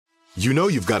You know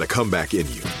you've got a comeback in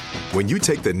you. When you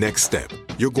take the next step,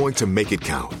 you're going to make it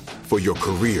count for your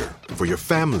career, for your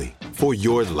family, for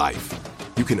your life.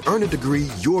 You can earn a degree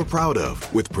you're proud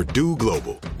of with Purdue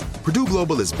Global. Purdue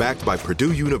Global is backed by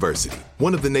Purdue University,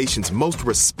 one of the nation's most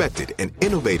respected and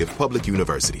innovative public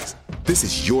universities. This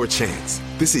is your chance.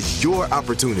 This is your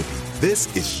opportunity.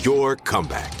 This is your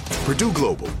comeback. Purdue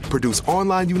Global, Purdue's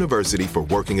online university for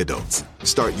working adults.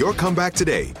 Start your comeback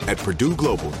today at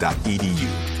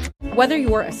purdueglobal.edu. Whether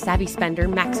you're a savvy spender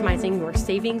maximizing your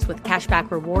savings with cashback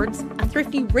rewards, a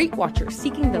thrifty rate watcher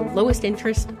seeking the lowest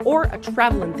interest, or a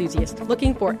travel enthusiast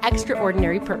looking for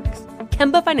extraordinary perks,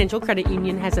 Kemba Financial Credit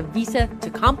Union has a visa to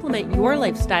complement your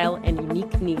lifestyle and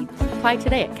unique needs. Apply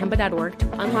today at Kemba.org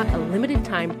to unlock a limited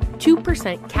time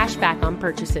 2% cash back on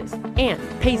purchases and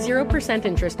pay 0%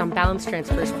 interest on balance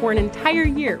transfers for an entire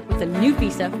year with a new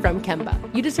visa from Kemba.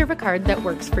 You deserve a card that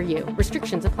works for you.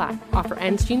 Restrictions apply. Offer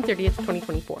ends June 30th,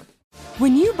 2024.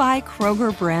 When you buy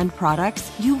Kroger brand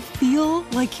products, you feel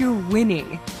like you're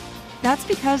winning. That's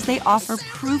because they offer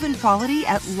proven quality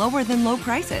at lower than low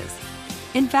prices.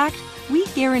 In fact, we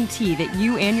guarantee that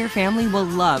you and your family will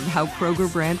love how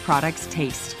Kroger brand products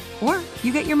taste, or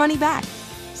you get your money back.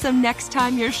 So next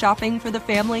time you're shopping for the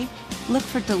family, look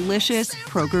for delicious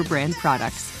Kroger brand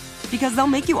products, because they'll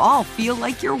make you all feel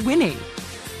like you're winning.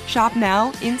 Shop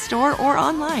now, in-store, or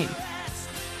online.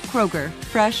 Kroger,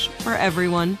 fresh for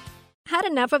everyone. Had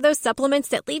enough of those supplements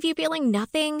that leave you feeling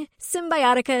nothing?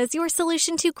 Symbiotica is your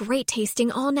solution to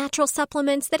great-tasting, all-natural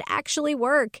supplements that actually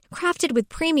work. Crafted with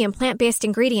premium plant-based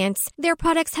ingredients, their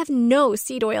products have no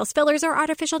seed oils, fillers, or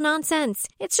artificial nonsense.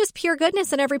 It's just pure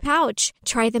goodness in every pouch.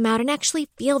 Try them out and actually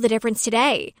feel the difference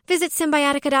today. Visit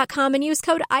Symbiotica.com and use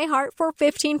code IHEART for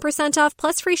 15% off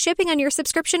plus free shipping on your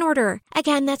subscription order.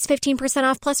 Again, that's 15%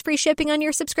 off plus free shipping on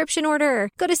your subscription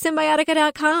order. Go to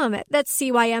Symbiotica.com. That's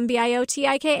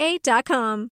CYMBIOTIKA.com.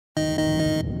 The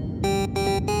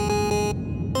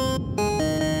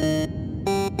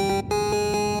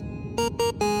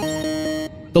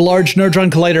Large Nerdron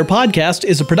Collider podcast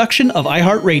is a production of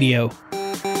iHeartRadio.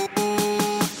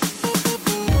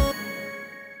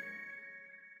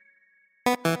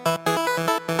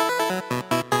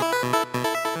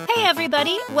 Hey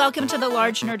everybody, welcome to the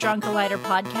Large Nerdron Collider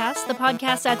podcast, the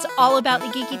podcast that's all about the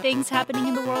geeky things happening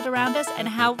in the world around us and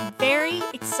how very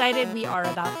excited we are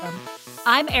about them.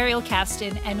 I'm Ariel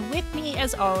Caston, and with me,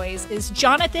 as always, is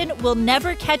Jonathan will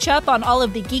never catch up on all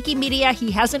of the geeky media he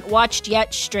hasn't watched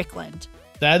yet, Strickland.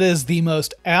 That is the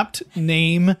most apt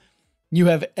name you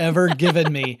have ever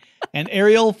given me. And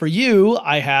Ariel, for you,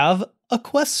 I have a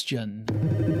question.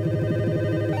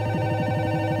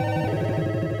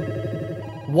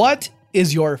 What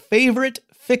is your favorite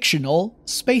fictional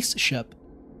spaceship?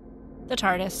 The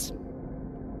TARDIS.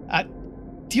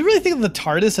 Do you really think of the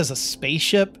TARDIS as a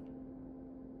spaceship?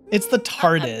 It's the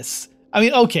TARDIS. I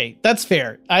mean, okay, that's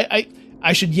fair. I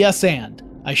should yes and.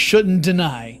 I shouldn't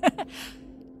deny.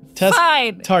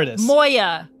 Fine. TARDIS.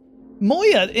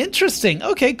 Moya, interesting.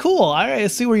 Okay, cool. All right, I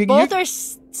see where you're going. Both are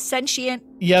sentient.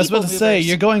 Yeah, I was about to say, movers.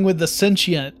 you're going with the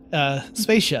sentient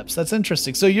spaceships. That's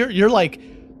interesting. So you're like,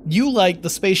 you like the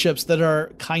spaceships that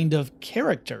are kind of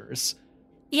characters.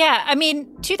 Yeah, I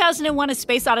mean, 2001: A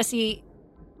Space Odyssey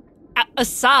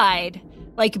aside,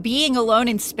 like being alone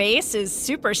in space is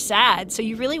super sad. So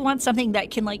you really want something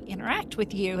that can like interact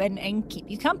with you and keep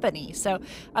you company. So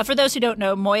for those who don't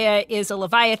know, Moya is a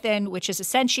Leviathan, which is a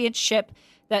sentient ship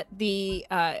that the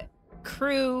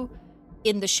crew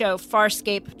in the show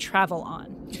Farscape travel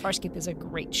on. Farscape is a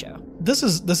great show. This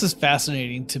is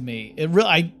fascinating to me. It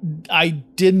really, I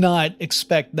did not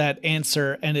expect that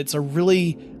answer, and it's a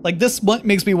really like this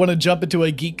makes me want to jump into a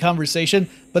geek conversation,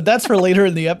 but that's for later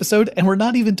in the episode, and we're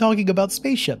not even talking about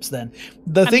spaceships then.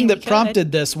 The thing that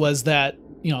prompted this was that,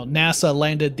 you know, NASA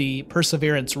landed the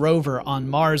Perseverance rover on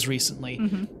Mars recently.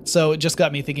 Mm-hmm. So it just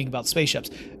got me thinking about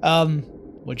spaceships.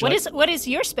 What is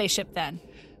your spaceship then?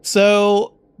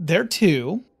 So they're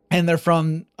two, and they're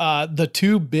from the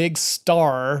two big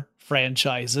Star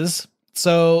franchises.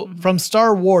 So from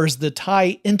Star Wars, the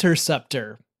TIE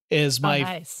Interceptor is my,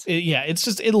 nice.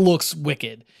 It looks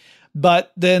wicked.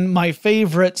 But then my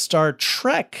favorite Star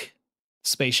Trek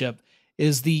spaceship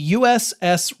is the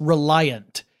USS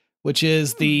Reliant, which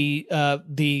is the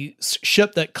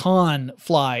ship that Khan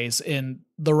flies in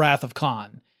The Wrath of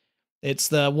Khan. It's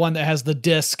the one that has the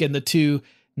disc and the two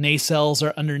nacelles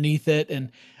are underneath it.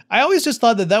 And I always just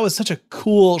thought that was such a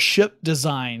cool ship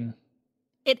design.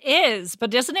 It is, but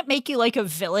doesn't it make you like a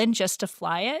villain just to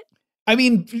fly it? I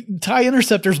mean, TIE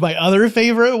Interceptor's my other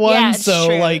favorite one. Yeah, so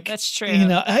true. like, that's true. You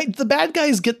know, the bad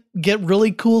guys get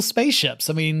really cool spaceships.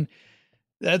 I mean,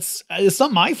 it's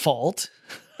not my fault.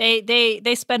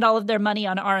 They spend all of their money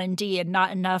on R&D and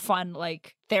not enough on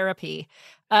like therapy.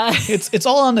 It's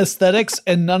all on aesthetics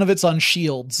and none of it's on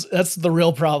shields. That's the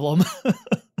real problem.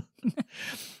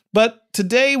 But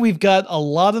today we've got a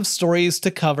lot of stories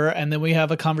to cover, and then we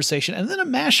have a conversation and then a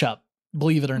mashup,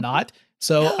 believe it or not.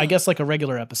 So I guess like a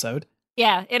regular episode.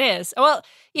 Yeah, it is. Well,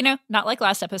 not like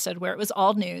last episode where it was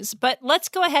all news, but let's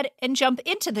go ahead and jump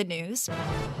into the news.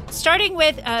 Starting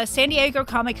with San Diego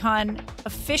Comic-Con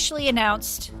officially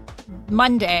announced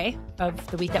Monday of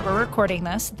the week that we're recording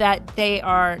this that they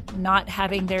are not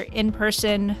having their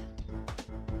in-person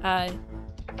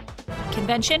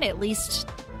convention, at least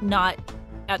not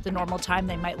at the normal time.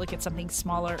 They might look at something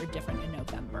smaller or different in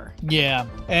November. Yeah,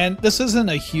 and this isn't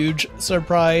a huge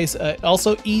surprise.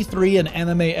 Also, E3 and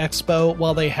Anime Expo,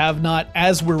 while they have not,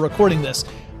 as we're recording this,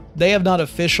 they have not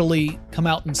officially come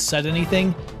out and said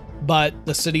anything, but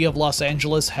the city of Los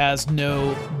Angeles has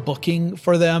no booking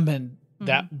for them, and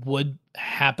that would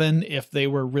happen if they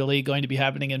were really going to be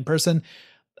happening in person.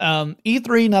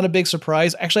 E3, not a big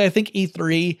surprise. Actually, I think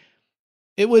E3,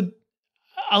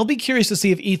 I'll be curious to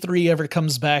see if E3 ever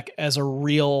comes back as a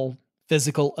real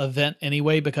physical event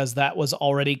anyway, because that was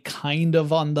already kind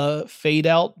of on the fade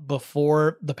out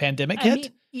before the pandemic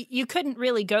hit. You couldn't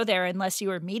really go there unless you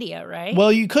were media, right?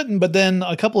 Well, you couldn't, but then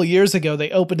a couple of years ago,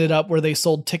 they opened it up where they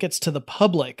sold tickets to the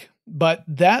public. But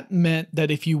that meant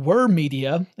that if you were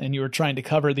media and you were trying to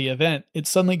cover the event, it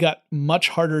suddenly got much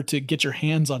harder to get your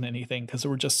hands on anything because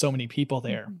there were just so many people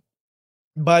there.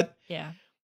 But yeah.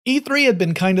 E3 had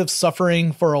been kind of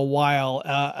suffering for a while,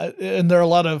 and there are a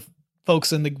lot of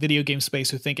folks in the video game space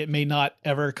who think it may not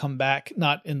ever come back,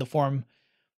 not in the form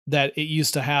that it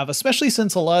used to have, especially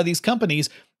since a lot of these companies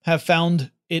have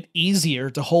found it easier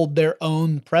to hold their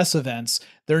own press events.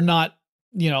 They're not,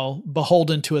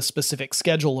 beholden to a specific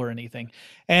schedule or anything.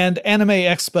 And Anime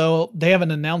Expo, they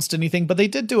haven't announced anything, but they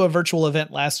did do a virtual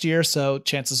event last year, so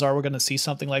chances are we're going to see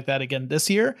something like that again this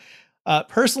year.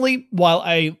 Personally, while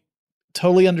I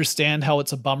totally understand how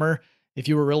it's a bummer if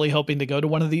you were really hoping to go to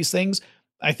one of these things,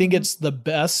 I think it's the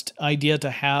best idea to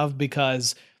have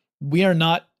because we are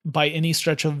not by any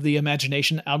stretch of the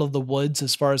imagination out of the woods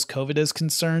as far as COVID is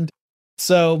concerned.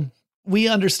 So we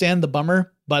understand the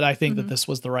bummer, but I think that this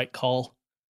was the right call.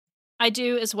 I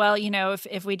do as well.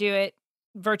 If we do it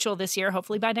virtual this year,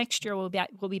 hopefully by next year we'll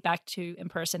be back to in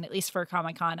person, at least for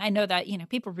Comic-Con. I know that,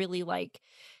 people really like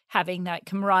having that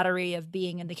camaraderie of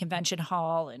being in the convention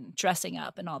hall and dressing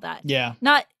up and all that. Yeah.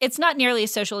 It's not nearly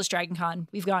as social as Dragon Con.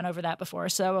 We've gone over that before,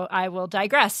 so I will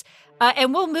digress.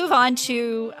 And we'll move on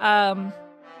to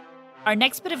our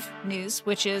next bit of news,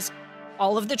 which is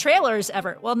all of the trailers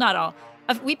ever. Well, not all.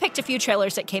 We picked a few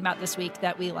trailers that came out this week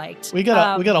that we liked. We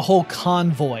got a whole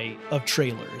convoy of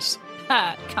trailers.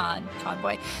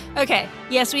 Convoy. Okay,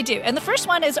 yes, we do. And the first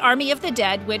one is Army of the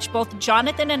Dead, which both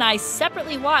Jonathan and I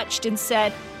separately watched and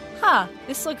said,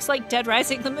 this looks like Dead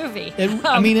Rising the movie.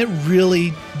 It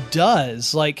really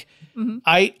does. Like,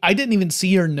 I didn't even see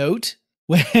your note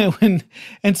and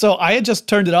so I had just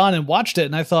turned it on and watched it,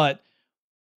 and I thought,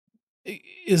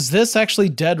 is this actually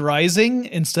Dead Rising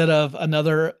instead of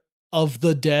another of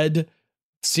the Dead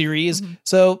series?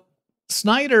 So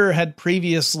Snyder had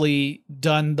previously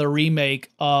done the remake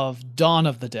of Dawn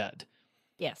of the Dead.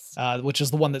 Yes. Which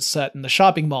is the one that's set in the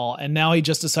shopping mall. And now he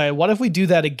just decided, what if we do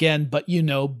that again, but,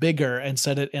 bigger and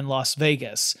set it in Las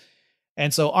Vegas?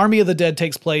 And so Army of the Dead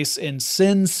takes place in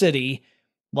Sin City,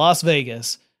 Las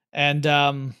Vegas. And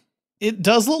it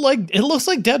looks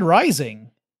like Dead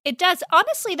Rising. It does.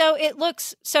 Honestly, though, it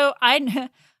looks so.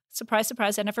 Surprise,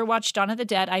 surprise! I never watched Dawn of the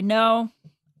Dead. I know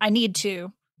I need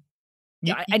to.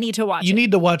 I need to watch. You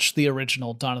need to watch the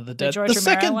original Dawn of the Dead. The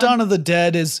second one? Dawn of the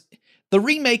Dead the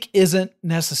remake isn't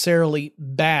necessarily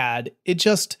bad. It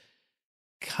just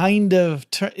kind of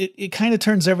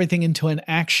turns everything into an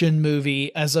action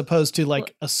movie as opposed to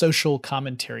like a social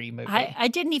commentary movie. I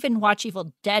didn't even watch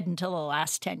Evil Dead until the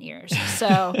last 10 years.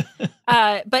 So,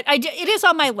 but it is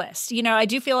on my list. I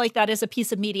do feel like that is a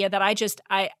piece of media that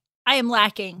I am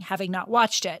lacking having not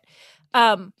watched it.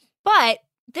 But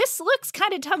this looks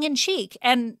kind of tongue in cheek,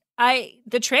 and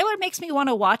the trailer makes me want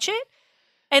to watch it.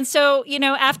 And so,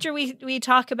 after we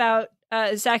talk about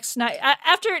Zack Snyder,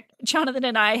 after Jonathan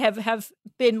and I have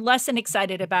been less than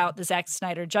excited about the Zack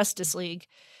Snyder Justice League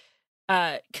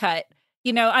cut,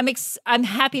 I'm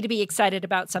happy to be excited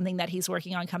about something that he's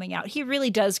working on coming out. He really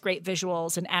does great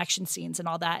visuals and action scenes and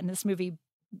all that, and this movie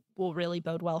will really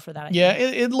bode well for that. I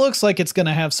think. It looks like it's going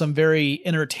to have some very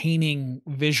entertaining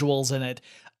visuals in it.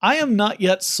 I am not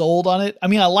yet sold on it. I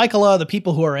mean, I like a lot of the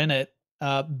people who are in it,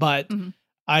 but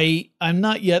I'm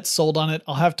not yet sold on it.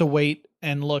 I'll have to wait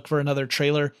and look for another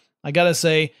trailer. I gotta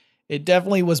say, It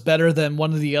definitely was better than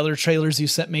one of the other trailers you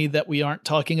sent me that we aren't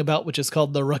talking about, which is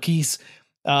called The Rookies.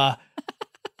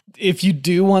 If you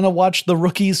do want to watch the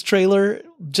Rookies trailer,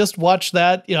 just watch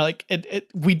that. You know, like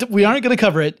we aren't going to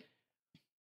cover it,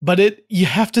 but you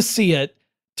have to see it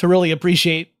to really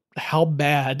appreciate how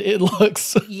bad it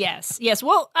looks. Yes.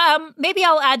 Well, maybe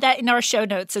I'll add that in our show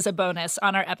notes as a bonus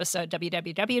on our episode,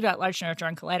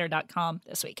 www.largeneutroncollider.com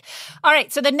this week. All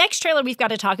right. So the next trailer we've got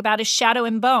to talk about is Shadow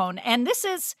and Bone. And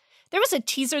there was a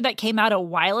teaser that came out a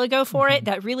while ago for it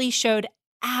that really showed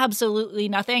absolutely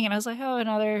nothing. And I was like, oh,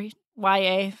 another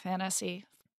YA fantasy,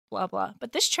 blah, blah.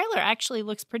 But this trailer actually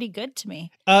looks pretty good to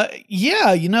me.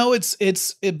 Yeah. You know, it's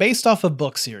based off a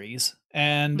book series,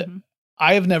 and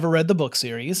I have never read the book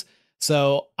series,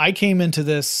 so I came into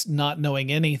this not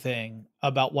knowing anything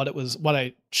about what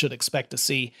I should expect to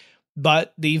see.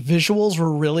 But the visuals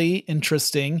were really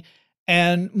interesting.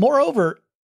 And moreover,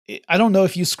 I don't know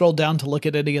if you scrolled down to look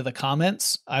at any of the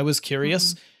comments. I was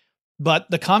curious,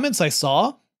 but the comments I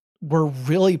saw were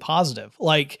really positive.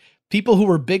 Like, people who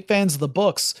were big fans of the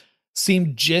books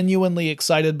seemed genuinely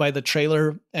excited by the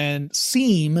trailer and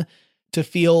seem to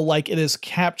feel like it is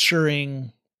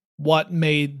capturing what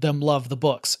made them love the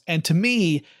books. And to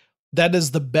me, that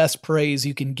is the best praise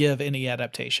you can give any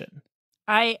adaptation.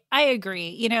 I agree.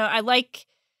 You know, I like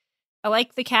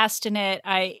the cast in it.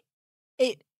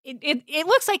 It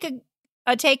looks like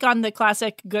a take on the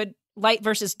classic good light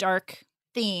versus dark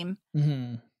theme.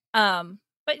 Mm-hmm.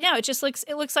 But no, it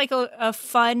looks like a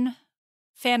fun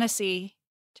fantasy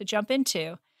to jump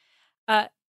into.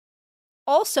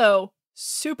 Also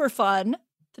super fun,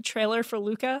 the trailer for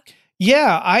Luca.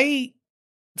 Yeah, I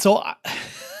forgot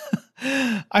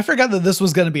that this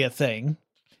was going to be a thing.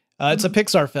 It's a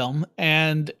Pixar film,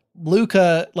 and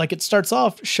Luca, like, it starts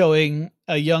off showing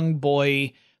a young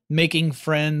boy making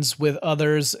friends with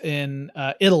others in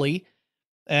Italy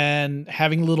and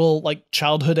having little, like,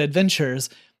 childhood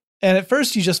adventures. And at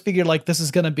first you just figured, like, this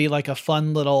is going to be like a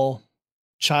fun little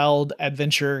child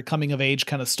adventure coming of age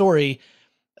kind of story,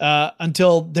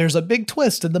 until there's a big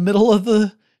twist in the middle of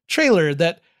the trailer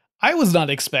that I was not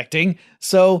expecting.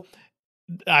 So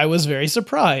I was very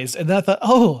surprised. And then I thought,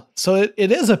 oh, so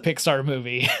it is a Pixar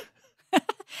movie.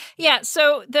 Yeah.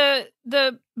 So the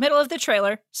middle of the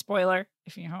trailer, spoiler,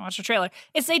 if you haven't watched the trailer,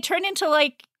 is they turn into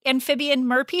like amphibian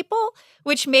mer people,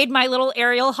 which made my little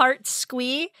Ariel heart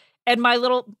squee and my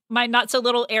not so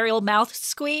little Ariel mouth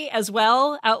squee as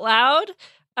well out loud.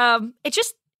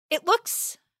 It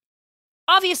looks,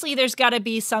 obviously there's got to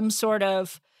be some sort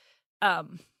of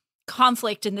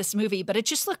conflict in this movie, but it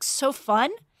just looks so fun.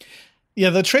 Yeah,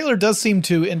 the trailer does seem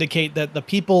to indicate that the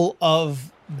people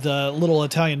of the little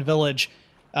Italian village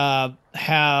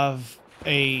have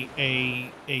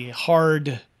a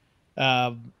hard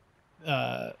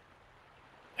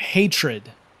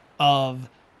hatred of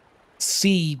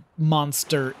sea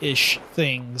monster-ish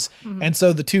things. And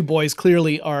so the two boys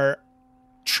clearly are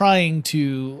trying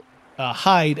to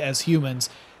hide as humans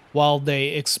while they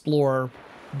explore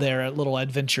their little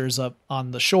adventures up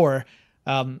on the shore.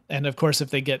 And of course,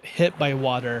 if they get hit by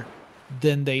water,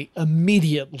 then they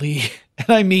immediately, and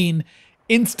I mean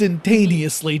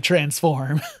instantaneously,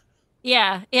 transform.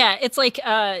 Yeah. It's like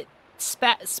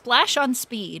splash on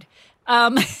speed.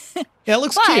 Yeah, it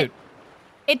looks cute.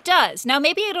 It does. Now,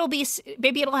 maybe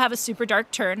it'll have a super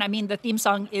dark turn. I mean, the theme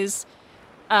song is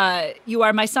 "You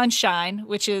Are My Sunshine,"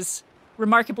 which is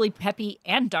remarkably peppy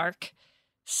and dark.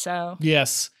 So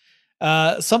yes,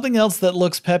 something else that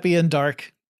looks peppy and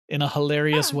dark in a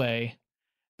hilarious way.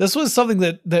 This was something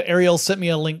that Ariel sent me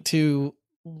a link to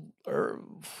a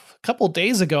couple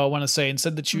days ago, I want to say, and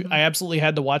said that I absolutely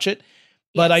had to watch it,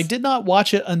 but yes. I did not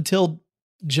watch it until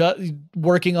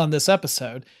working on this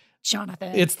episode.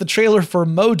 Jonathan. It's the trailer for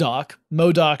MODOK.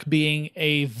 MODOK being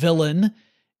a villain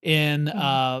in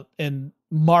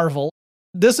Marvel.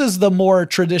 This is the more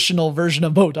traditional version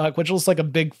of MODOK, which looks like a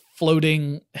big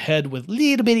floating head with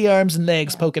little bitty arms and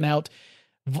legs poking out.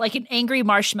 Like an angry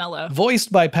marshmallow.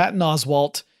 Voiced by Patton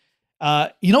Oswalt.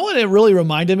 You know what it really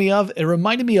reminded me of? It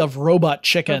reminded me of Robot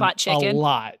Chicken a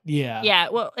lot. Yeah. Yeah,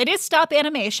 well, it is stop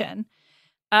animation.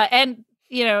 And,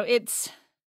 you know,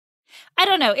 I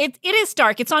don't know. It is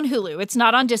dark. It's on Hulu. It's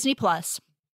not on Disney Plus,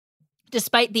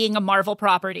 despite being a Marvel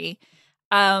property.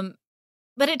 But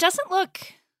it doesn't look...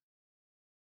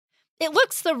 It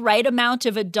looks the right amount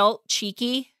of adult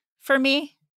cheeky for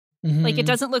me. Mm-hmm. Like, it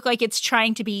doesn't look like it's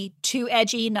trying to be too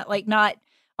edgy, not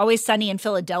Always Sunny in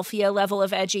Philadelphia level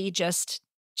of edgy, just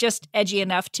edgy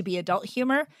enough to be adult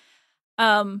humor.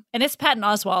 And it's Patton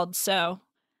Oswalt, so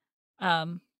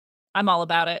I'm all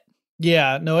about it.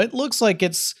 Yeah, no, it looks like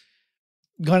it's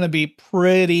going to be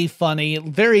pretty funny,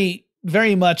 very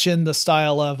very much in the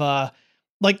style of,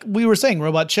 like we were saying,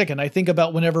 Robot Chicken. I think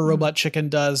about whenever Robot Chicken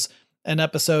does an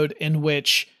episode in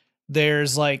which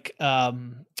there's like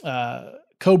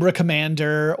Cobra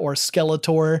Commander or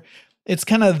Skeletor. It's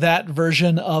kind of that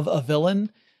version of a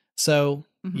villain. So,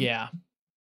 yeah.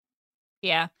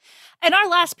 Yeah. And our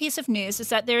last piece of news is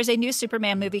that there's a new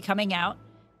Superman movie coming out.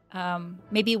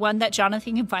 Maybe one that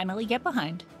Jonathan can finally get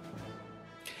behind.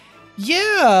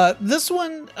 Yeah, this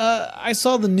one, I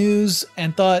saw the news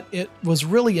and thought it was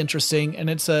really interesting. And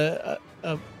it's a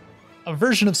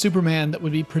version of Superman that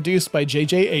would be produced by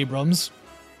J.J. Abrams,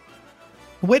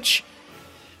 which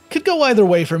could go either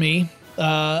way for me.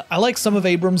 I like some of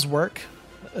Abrams' work,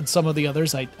 and some of the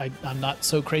others I'm not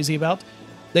so crazy about.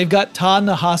 They've got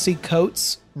Ta-Nehisi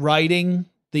Coates writing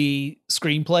the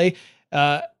screenplay.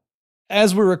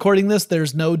 As we're recording this,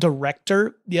 there's no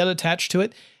director yet attached to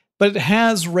it, but it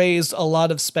has raised a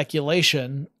lot of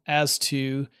speculation as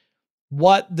to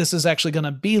what this is actually going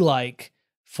to be like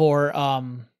for,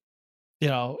 in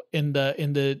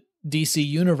the DC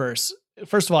universe.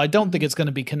 First of all, I don't think it's going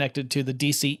to be connected to the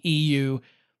DC EU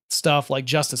stuff like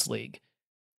Justice League.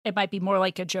 It might be more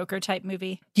like a Joker type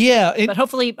movie. Yeah. But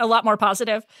hopefully a lot more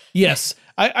positive. Yes.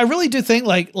 I really do think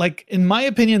like in my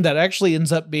opinion, that actually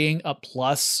ends up being a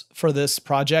plus for this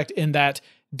project in that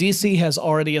DC has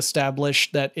already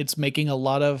established that it's making a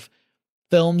lot of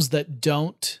films that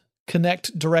don't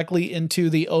connect directly into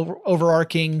the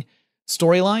overarching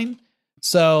storyline.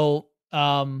 So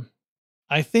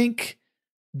I think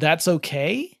that's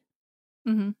okay.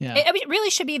 Mm-hmm. Yeah. It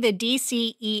really should be the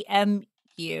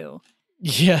DCEMU.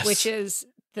 Yes. Which is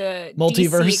the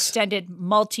multiverse, DC extended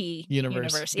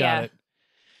multi-universe. Got it.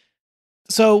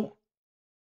 So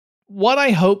what I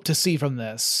hope to see from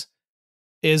this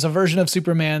is a version of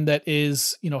Superman that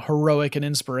is, heroic and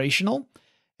inspirational.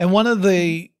 And one of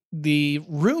the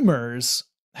rumors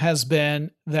has been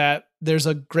that there's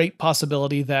a great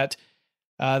possibility that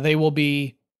they will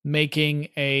be making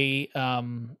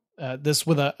this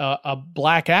with a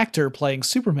black actor playing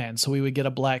Superman. So we would get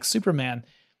a black Superman.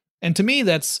 And to me,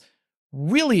 that's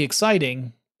really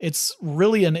exciting. It's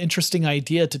really an interesting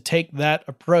idea to take that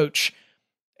approach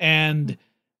and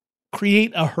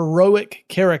create a heroic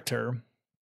character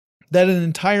that an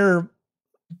entire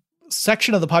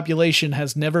section of the population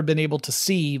has never been able to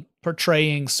see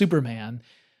portraying Superman,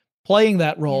 playing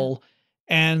that role,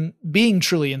 and being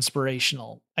truly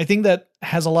inspirational. I think that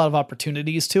has a lot of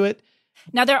opportunities to it.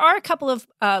 Now, there are a couple of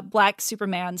black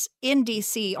Supermans in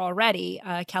DC already.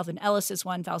 Calvin Ellis is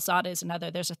one, Val Zada is another.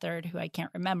 There's a third who I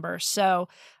can't remember. So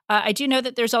I do know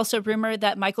that there's also rumor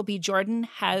that Michael B. Jordan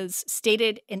has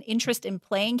stated an interest in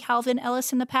playing Calvin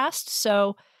Ellis in the past.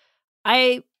 So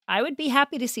I would be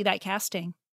happy to see that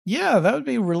casting. Yeah, that'd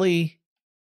be really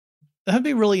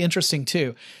interesting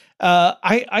too.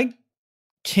 I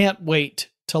can't wait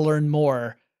to learn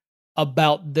more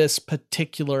about this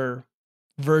particular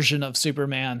version of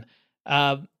Superman.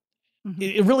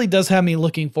 It really does have me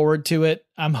looking forward to it.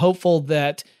 I'm hopeful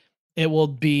that it will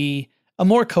be a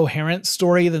more coherent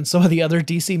story than some of the other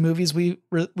DC movies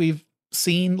we've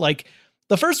seen. Like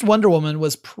the first Wonder Woman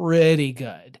was pretty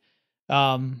good.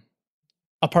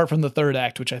 Apart from the third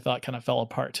act, which I thought kind of fell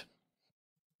apart.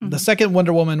 The second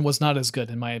Wonder Woman was not as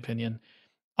good in my opinion.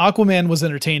 Aquaman was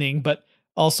entertaining, but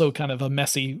also kind of a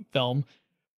messy film.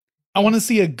 I want to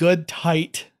see a good,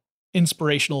 tight,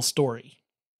 inspirational story.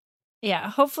 Yeah,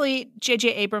 hopefully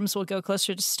J.J. Abrams will go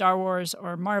closer to Star Wars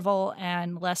or Marvel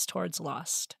and less towards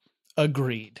Lost.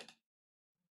 Agreed.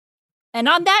 And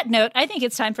on that note, I think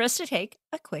it's time for us to take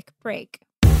a quick break.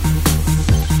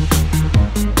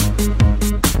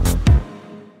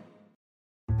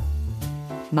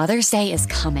 Mother's Day is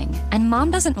coming, and Mom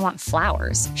doesn't want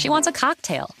flowers. She wants a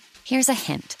cocktail. Here's a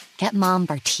hint. Get Mom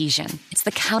Bartesian. It's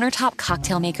the countertop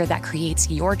cocktail maker that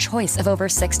creates your choice of over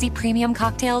 60 premium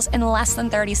cocktails in less than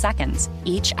 30 seconds,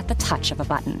 each at the touch of a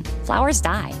button. Flowers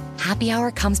die. Happy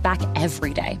Hour comes back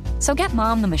every day. So get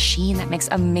Mom the machine that makes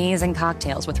amazing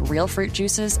cocktails with real fruit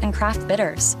juices and craft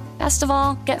bitters. Best of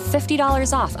all, get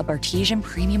 $50 off a Bartesian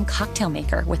premium cocktail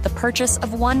maker with the purchase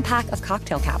of 1 pack of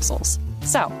cocktail capsules.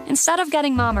 So, instead of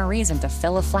getting Mom a reason to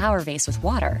fill a flower vase with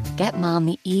water, get Mom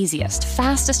the easiest,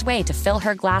 fastest way to fill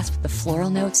her glass with the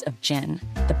floral notes of gin.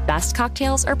 The best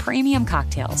cocktails are premium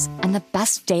cocktails, and the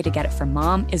best day to get it for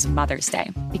Mom is Mother's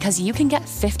Day, because you can get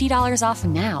 $50 off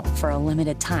now for a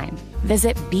limited time.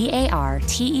 Visit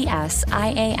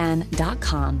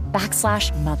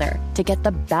BARTESIAN.com/mother to get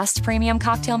the best premium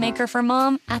cocktail maker for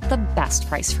Mom at the best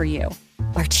price for you.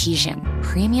 Bartesian,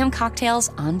 premium cocktails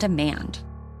on demand.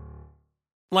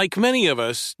 Like many of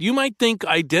us, you might think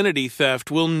identity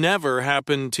theft will never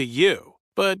happen to you.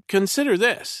 But consider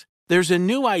this. There's a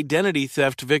new identity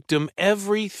theft victim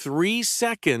every 3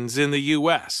 seconds in the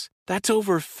U.S. That's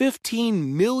over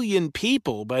 15 million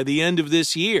people by the end of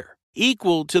this year,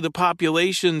 equal to the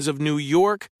populations of New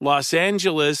York, Los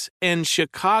Angeles, and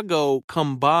Chicago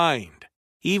combined.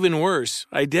 Even worse,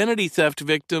 identity theft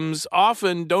victims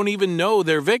often don't even know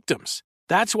they're victims.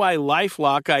 That's why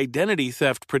LifeLock Identity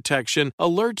Theft Protection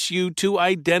alerts you to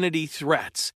identity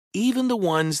threats, even the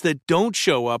ones that don't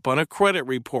show up on a credit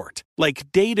report,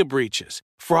 like data breaches,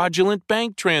 fraudulent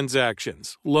bank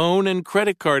transactions, loan and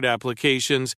credit card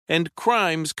applications, and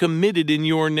crimes committed in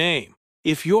your name.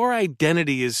 If your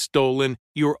identity is stolen,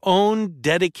 your own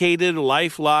dedicated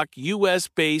LifeLock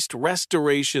U.S.-based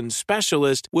restoration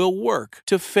specialist will work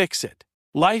to fix it.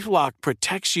 LifeLock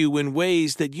protects you in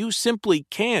ways that you simply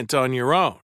can't on your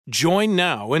own. Join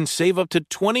now and save up to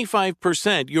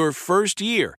 25% your first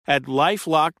year at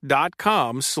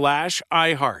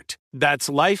LifeLock.com/iHeart. That's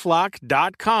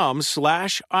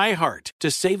LifeLock.com/iHeart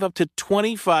to save up to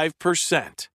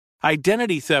 25%.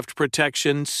 Identity theft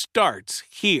protection starts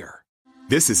here.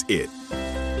 This is it.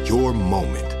 Your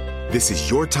moment. This is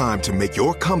your time to make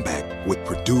your comeback with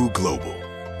Purdue Global.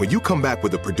 When you come back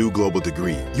with a Purdue Global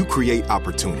degree, you create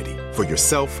opportunity for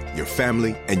yourself, your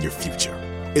family, and your future.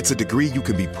 It's a degree you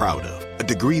can be proud of, a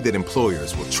degree that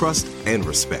employers will trust and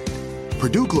respect.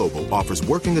 Purdue Global offers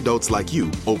working adults like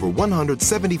you over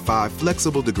 175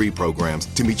 flexible degree programs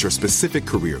to meet your specific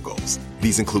career goals.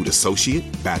 These include associate,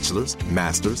 bachelor's,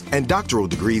 master's, and doctoral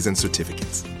degrees and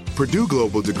certificates. Purdue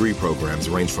Global degree programs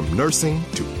range from nursing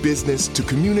to business to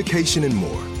communication and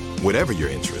more. Whatever your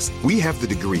interest, we have the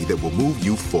degree that will move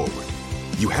you forward.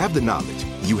 You have the knowledge,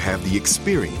 you have the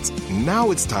experience. Now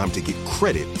it's time to get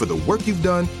credit for the work you've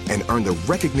done and earn the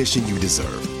recognition you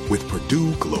deserve with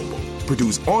Purdue Global,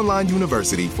 Purdue's online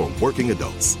university for working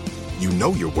adults. You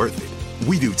know you're worth it.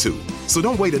 We do too. So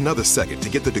don't wait another second to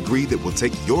get the degree that will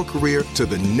take your career to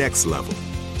the next level.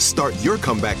 Start your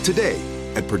comeback today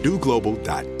at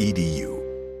purdueglobal.edu.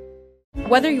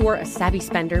 Whether you're a savvy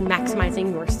spender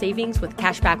maximizing your savings with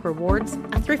cashback rewards,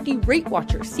 a thrifty rate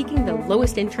watcher seeking the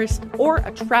lowest interest, or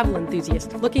a travel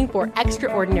enthusiast looking for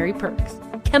extraordinary perks,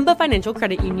 Kemba Financial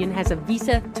Credit Union has a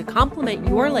visa to complement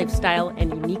your lifestyle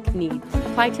and unique needs.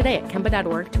 Apply today at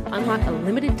Kemba.org to unlock a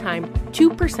limited time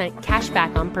 2% cash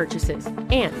back on purchases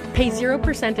and pay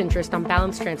 0% interest on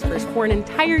balance transfers for an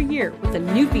entire year with a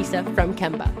new visa from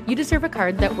Kemba. You deserve a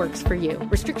card that works for you.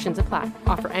 Restrictions apply.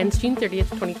 Offer ends June 30th,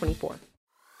 2024.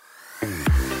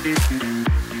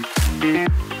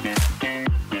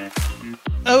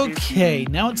 Okay,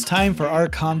 now it's time for our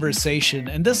conversation,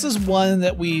 and this is one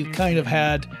that we kind of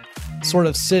had sort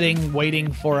of sitting,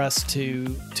 waiting for us to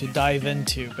dive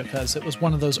into, because it was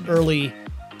one of those early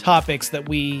topics that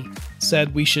we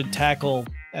said we should tackle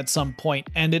at some point,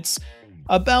 and it's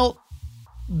about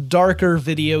darker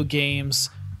video games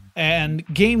and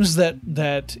games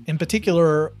that in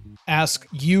particular ask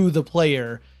you, the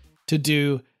player, to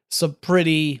do some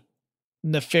pretty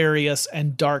nefarious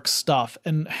and dark stuff.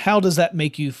 And how does that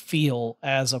make you feel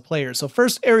as a player? So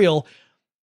first, Ariel,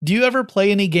 do you ever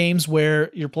play any games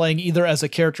where you're playing either as a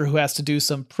character who has to do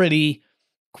some pretty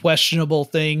questionable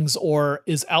things or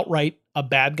is outright a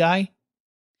bad guy?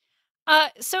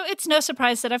 So it's no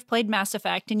surprise that I've played Mass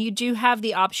Effect, and you do have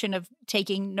the option of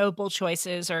taking noble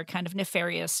choices or kind of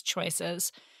nefarious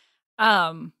choices.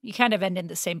 You kind of end in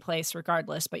the same place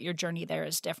regardless, but your journey there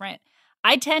is different.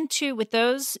 I tend to, with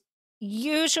those,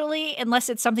 usually, unless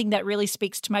it's something that really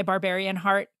speaks to my barbarian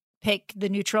heart, pick the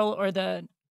neutral or the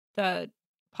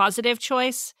positive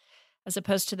choice as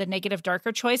opposed to the negative,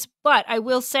 darker choice. But I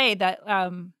will say that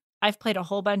I've played a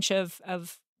whole bunch of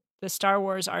the Star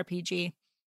Wars RPG,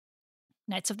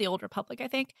 Knights of the Old Republic, I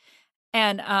think.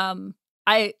 And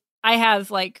I have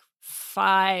like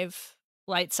 5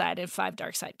 light side and 5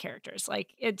 dark side characters.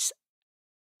 Like it's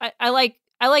I like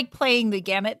playing the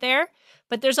gamut there,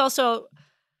 but it's also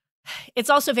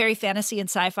very fantasy and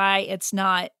sci-fi. It's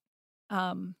not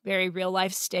very real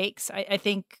life stakes. I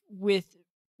think with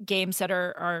games that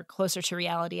are closer to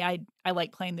reality, I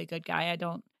like playing the good guy.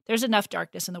 There's enough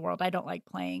darkness in the world. I don't like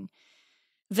playing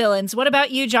villains. What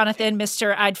about you, Jonathan,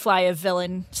 Mr. I'd fly a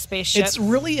villain spaceship? It's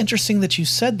really interesting that you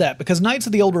said that, because Knights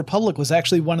of the Old Republic was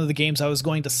actually one of the games I was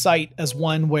going to cite as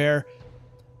one where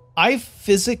I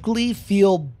physically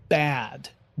feel bad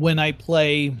when I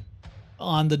play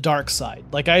on the dark side.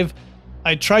 Like I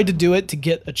tried to do it to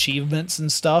get achievements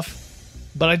and stuff,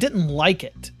 but I didn't like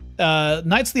it.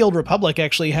 Knights of the Old Republic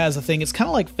actually has a thing. It's kind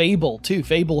of like Fable too.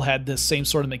 Fable had this same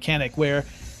sort of mechanic where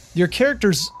your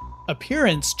character's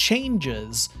appearance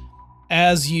changes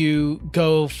as you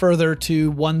go further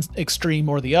to one extreme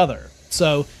or the other.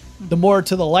 So The more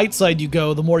to the light side you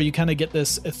go, the more you kind of get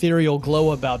this ethereal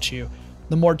glow about you.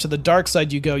 The more to the dark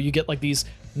side you go, you get like these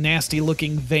nasty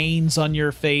looking veins on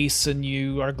your face and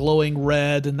you are glowing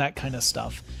red and that kind of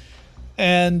stuff.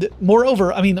 And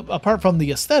moreover, I mean, apart from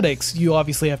the aesthetics, you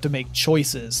obviously have to make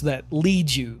choices that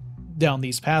lead you down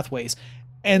these pathways.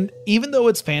 And even though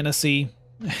it's fantasy,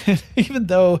 even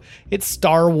though it's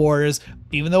Star Wars,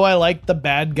 even though I like the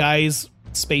bad guys'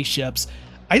 spaceships,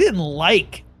 I didn't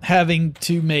like having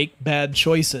to make bad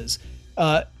choices.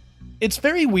 It's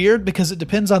very weird because it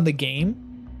depends on the game.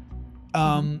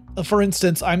 For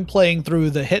instance, I'm playing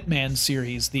through the Hitman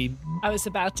series, I was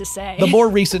about to say. The more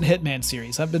recent Hitman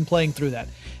series. I've been playing through that.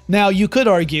 Now, you could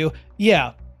argue,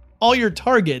 yeah, all your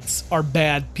targets are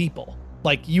bad people.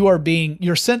 Like,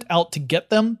 you're sent out to get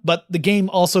them, but the game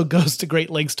also goes to great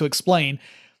lengths to explain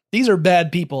these are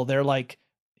bad people. They're like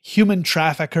human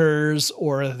traffickers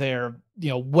or they're,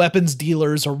 weapons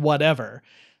dealers or whatever.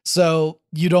 So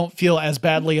you don't feel as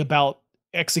badly about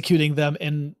executing them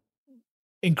in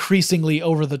increasingly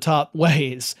over the top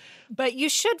ways. But you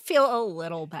should feel a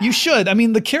little bad. You should. I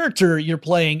mean, the character you're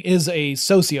playing is a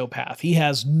sociopath. He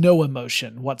has no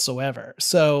emotion whatsoever.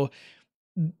 So,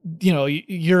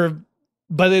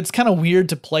 but it's kind of weird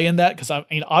to play in that because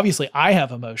obviously I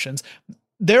have emotions.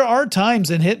 There are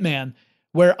times in Hitman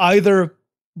where either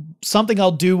something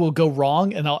I'll do will go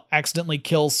wrong and I'll accidentally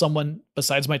kill someone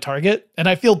besides my target. And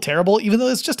I feel terrible, even though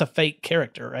it's just a fake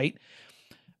character, right?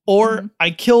 Or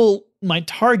I kill my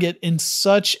target in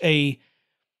such a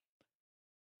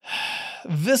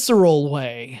visceral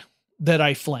way that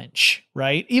I flinch,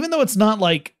 right? Even though it's not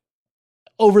like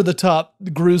over the top,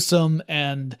 gruesome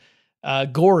and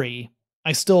gory,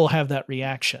 I still have that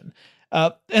reaction.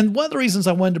 And one of the reasons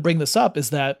I wanted to bring this up is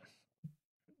that,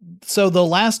 so The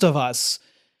Last of Us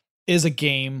is a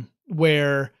game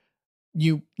where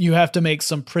you have to make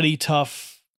some pretty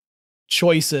tough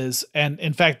choices. And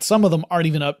in fact, some of them aren't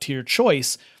even up to your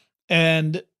choice.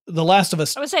 And The Last of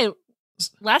Us, I would say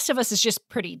Last of Us is just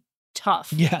pretty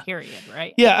tough, period,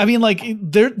 right? Yeah, I mean, like,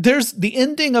 there's the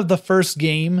ending of the first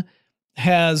game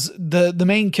has the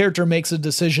main character makes a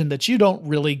decision that you don't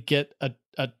really get a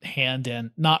hand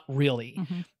in, not really.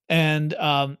 And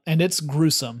it's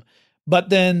gruesome. But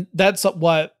then that's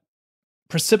what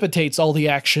precipitates all the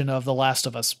action of The Last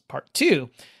of Us Part 2.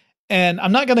 And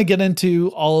I'm not going to get into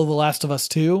all of The Last of Us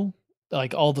 2,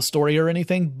 like all the story or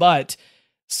anything, but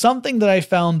something that I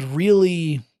found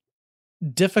really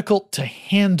difficult to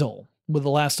handle with The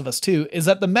Last of Us 2 is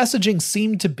that the messaging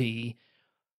seemed to be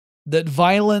that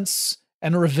violence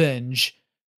and revenge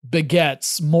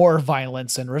begets more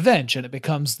violence and revenge, and it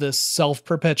becomes this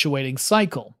self-perpetuating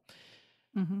cycle.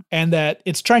 And that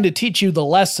it's trying to teach you the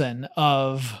lesson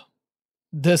of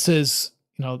this is,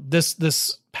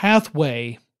 this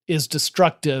pathway is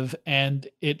destructive and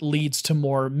it leads to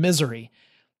more misery,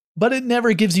 but it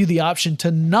never gives you the option to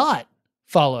not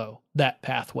follow that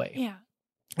pathway. Yeah.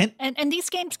 And these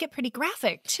games get pretty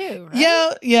graphic too,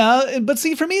 right? Yeah. But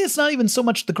see, for me, it's not even so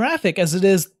much the graphic as it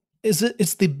is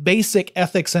it's the basic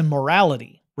ethics and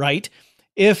morality, right?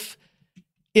 If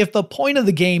the point of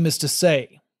the game is to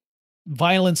say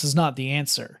violence is not the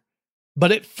answer,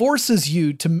 but it forces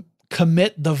you to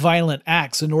commit the violent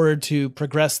acts in order to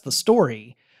progress the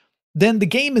story, then the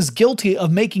game is guilty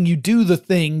of making you do the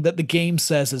thing that the game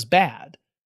says is bad,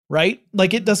 right?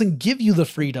 Like, it doesn't give you the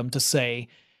freedom to say,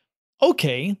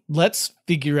 okay, let's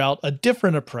figure out a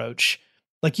different approach.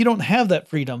 Like, you don't have that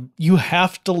freedom. You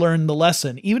have to learn the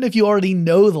lesson, even if you already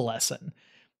know the lesson.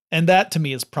 And that to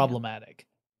me is problematic.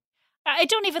 I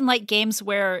don't even like games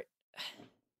where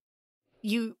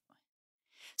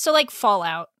so like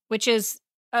Fallout, which is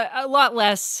a lot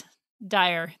less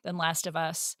dire than Last of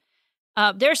Us.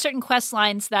 There are certain quest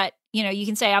lines that, you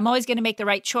can say, I'm always going to make the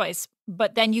right choice,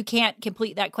 but then you can't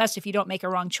complete that quest if you don't make a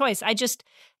wrong choice. I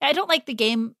don't like the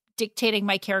game dictating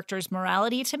my character's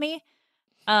morality to me.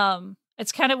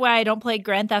 It's kind of why I don't play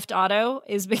Grand Theft Auto,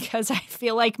 is because I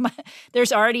feel like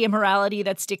there's already a morality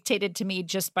that's dictated to me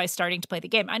just by starting to play the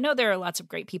game. I know there are lots of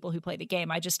great people who play the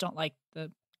game. I just don't like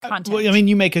the content. Well, I mean,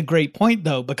 you make a great point,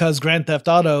 though, because Grand Theft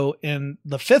Auto in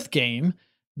the 5th game,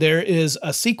 there is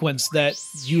a sequence that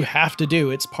you have to do.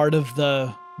 It's part of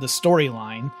the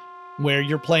storyline where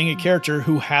you're playing a character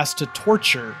who has to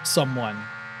torture someone.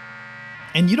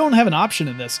 And you don't have an option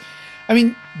in this. I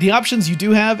mean, the options you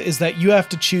do have is that you have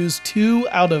to choose 2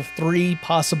 out of 3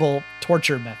 possible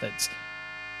torture methods.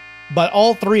 But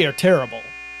all 3 are terrible.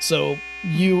 So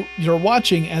you're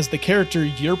watching as the character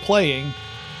you're playing,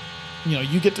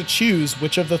 you get to choose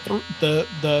which of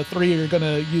the 3 you're going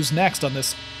to use next on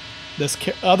this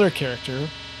other character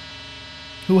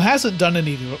who hasn't done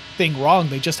anything wrong.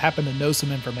 They just happen to know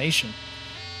some information.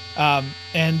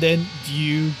 And then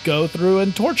you go through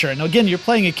and torture. And again, you're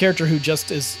playing a character who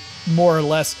just is more or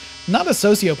less not a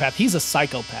sociopath. He's a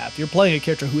psychopath. You're playing a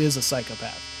character who is a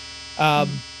psychopath.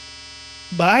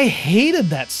 But I hated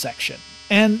that section.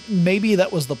 And maybe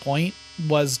that was the point,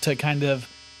 was to kind of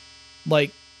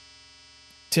like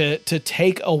to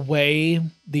take away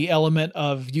the element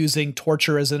of using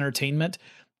torture as entertainment.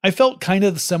 I felt kind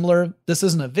of similar. This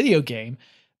isn't a video game,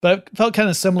 but it felt kind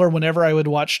of similar whenever I would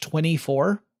watch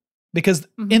 24, because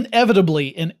inevitably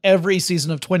in every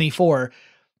season of 24,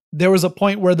 there was a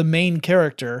point where the main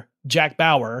character, Jack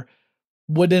Bauer,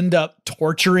 would end up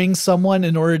torturing someone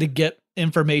in order to get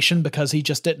information because he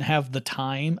just didn't have the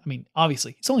time. I mean,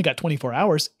 obviously, he's only got 24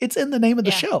 hours. It's in the name of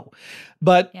the show.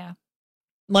 But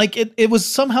like it was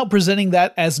somehow presenting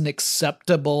that as an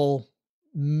acceptable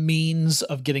means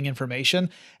of getting information.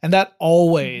 And that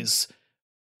always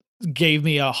gave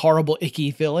me a horrible,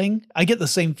 icky feeling. I get the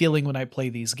same feeling when I play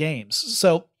these games.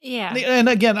 So, and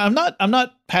again, I'm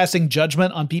not passing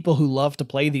judgment on people who love to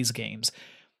play these games.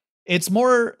 It's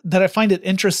more that I find it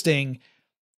interesting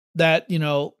that, you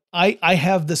know, I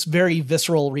have this very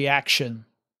visceral reaction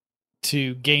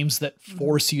to games that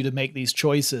force you to make these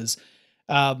choices,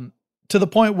 to the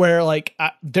point where like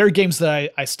there are games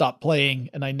that I stopped playing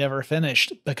and I never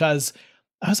finished because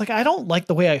I was like, I don't like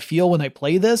the way I feel when I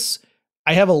play this.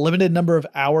 I have a limited number of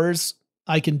hours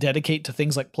I can dedicate to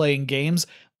things like playing games,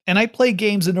 and I play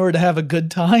games in order to have a good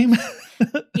time.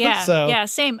 Yeah,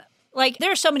 same. Like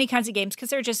there are so many kinds of games because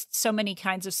there are just so many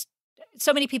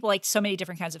people like so many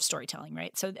different kinds of storytelling,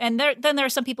 right? So, and then there are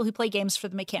some people who play games for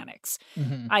the mechanics.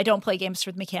 I don't play games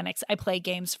for the mechanics. I play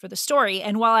games for the story.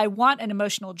 And while I want an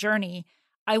emotional journey,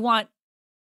 I want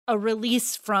a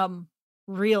release from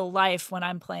real life when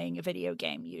I'm playing a video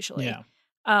game, usually. Yeah.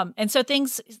 And so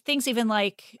things even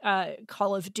like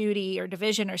Call of Duty or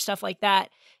Division or stuff like that,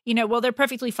 you know, well, they're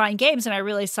perfectly fine games. And I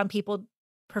realize some people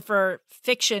prefer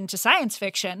fiction to science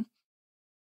fiction.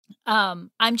 I'm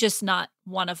just not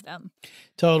one of them.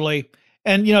 Totally.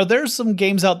 And, you know, there's some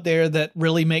games out there that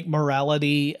really make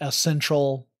morality a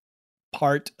central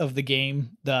part of the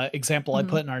game. The example I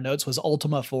put in our notes was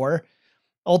Ultima 4.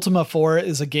 Ultima 4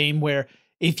 is a game where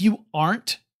if you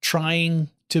aren't trying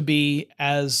to be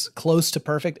as close to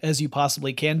perfect as you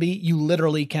possibly can be, you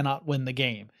literally cannot win the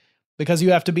game, because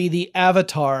you have to be the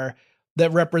avatar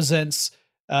that represents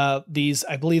these,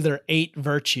 I believe there are 8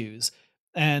 virtues.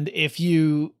 And if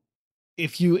you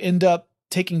end up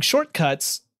taking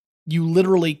shortcuts, you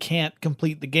literally can't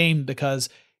complete the game because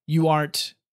you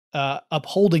aren't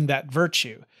upholding that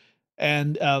virtue.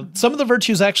 And some of the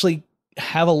virtues actually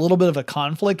have a little bit of a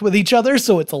conflict with each other,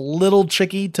 so it's a little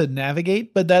tricky to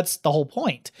navigate, but that's the whole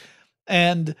point.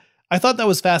 And I thought that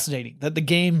was fascinating, that the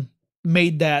game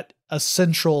made that a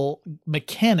central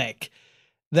mechanic,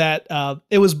 that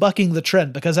it was bucking the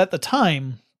trend, because at the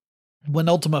time when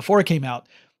Ultima 4 came out,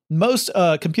 most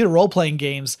computer role-playing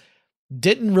games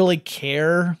didn't really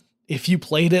care if you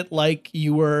played it like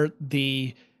you were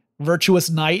the virtuous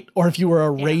knight or if you were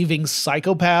a raving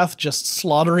psychopath just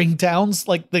slaughtering towns.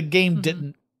 Like the game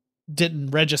didn't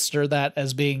register that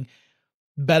as being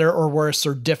better or worse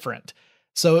or different.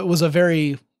 So it was a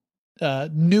very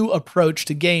new approach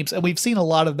to games, and we've seen a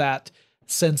lot of that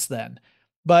since then.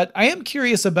 But I am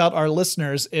curious about our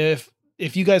listeners, if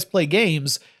you guys play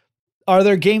games, are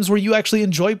there games where you actually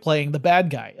enjoy playing the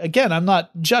bad guy? Again, I'm not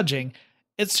judging.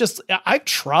 It's just, I've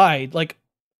tried, like,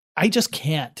 I just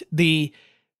can't. The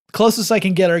closest I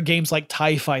can get are games like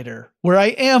TIE Fighter, where I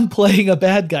am playing a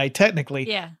bad guy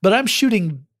technically, but I'm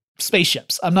shooting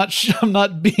spaceships. I'm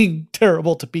not being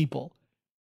terrible to people.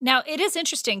 Now, it is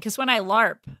interesting because when I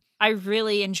LARP, I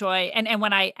really enjoy, and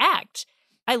when I act,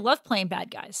 I love playing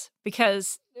bad guys,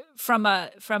 because from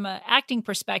a acting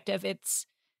perspective,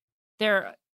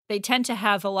 they tend to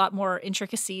have a lot more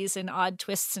intricacies and odd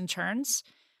twists and turns.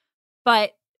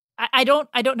 But I don't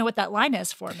know what that line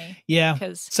is for me. Yeah,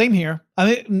 same here. I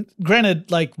mean, granted,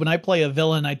 like when I play a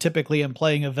villain, I typically am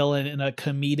playing a villain in a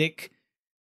comedic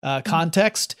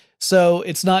context. So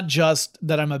it's not just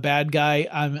that I'm a bad guy,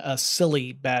 I'm a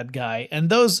silly bad guy. And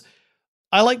those,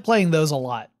 I like playing those a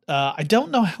lot. I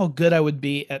don't know how good I would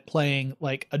be at playing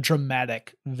like a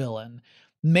dramatic villain.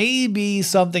 Maybe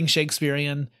something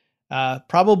Shakespearean,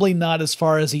 probably not as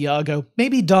far as Iago.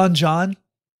 Maybe Don John,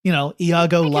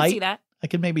 Iago light. I could see that. I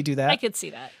could maybe do that. I could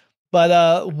see that.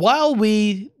 But while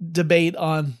we debate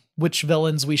on which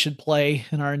villains we should play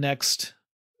in our next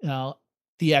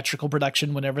theatrical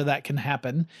production, whenever that can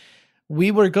happen,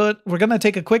 we're going to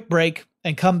take a quick break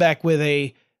and come back with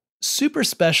a super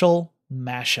special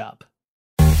mashup.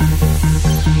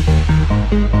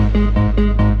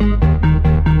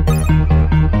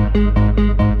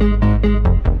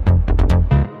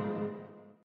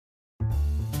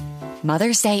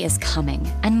 Mother's Day is coming,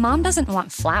 and Mom doesn't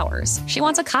want flowers. She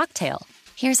wants a cocktail.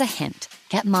 Here's a hint.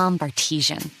 Get Mom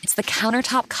Bartesian. It's the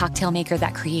countertop cocktail maker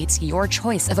that creates your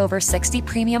choice of over 60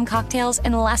 premium cocktails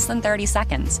in less than 30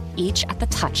 seconds, each at the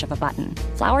touch of a button.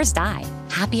 Flowers die.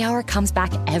 Happy Hour comes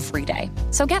back every day.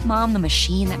 So get Mom the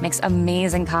machine that makes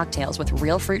amazing cocktails with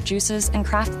real fruit juices and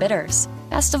craft bitters.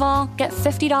 Best of all, get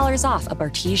 $50 off a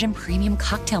Bartesian premium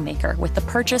cocktail maker with the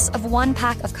purchase of 1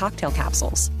 pack of cocktail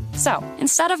capsules. So,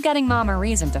 instead of getting Mom a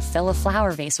reason to fill a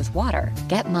flower vase with water,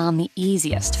 get Mom the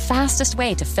easiest, fastest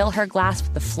way to fill her glass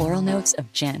with the floral notes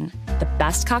of gin. The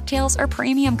best cocktails are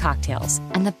premium cocktails,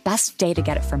 and the best day to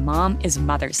get it for Mom is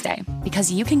Mother's Day,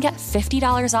 because you can get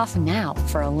 $50 off now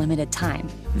for a limited time.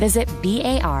 Visit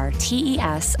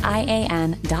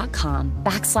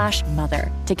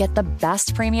BARTESIAN.com/mother to get the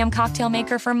best premium cocktail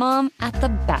maker for Mom at the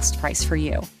best price for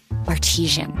you.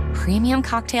 Bartesian, premium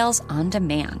cocktails on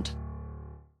demand.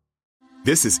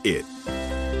 This is it.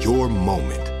 Your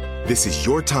moment. This is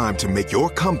your time to make your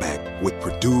comeback with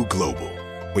Purdue Global.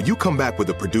 When you come back with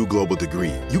a Purdue Global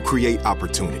degree, you create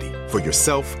opportunity for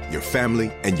yourself, your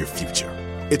family, and your future.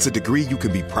 It's a degree you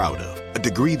can be proud of, a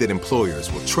degree that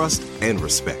employers will trust and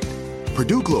respect.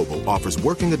 Purdue Global offers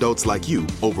working adults like you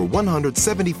over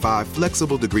 175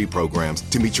 flexible degree programs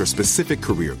to meet your specific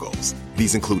career goals.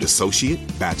 These include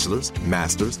associate, bachelor's,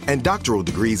 master's, and doctoral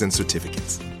degrees and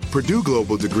certificates. Purdue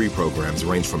Global degree programs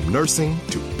range from nursing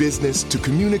to business to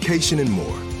communication and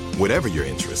more. Whatever your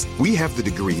interest, we have the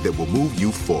degree that will move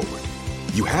you forward.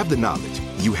 You have the knowledge,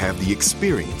 you have the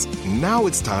experience. Now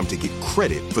it's time to get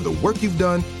credit for the work you've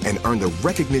done and earn the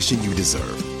recognition you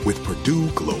deserve with Purdue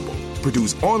Global,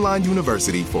 Purdue's online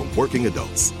university for working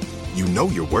adults. You know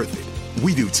you're worth it.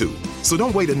 We do too. So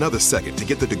don't wait another second to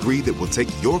get the degree that will take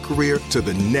your career to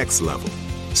the next level.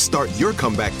 Start your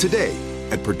comeback today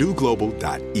at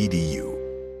purdueglobal.edu.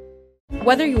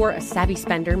 Whether you're a savvy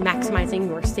spender maximizing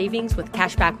your savings with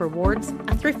cashback rewards,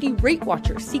 a thrifty rate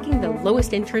watcher seeking the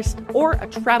lowest interest, or a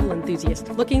travel enthusiast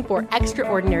looking for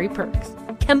extraordinary perks,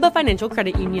 Kemba Financial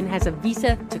Credit Union has a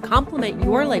visa to complement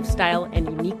your lifestyle and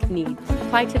unique needs.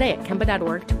 Apply today at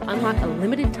Kemba.org to unlock a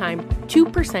limited time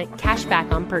 2% cash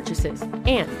back on purchases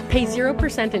and pay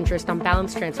 0% interest on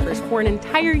balance transfers for an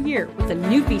entire year with a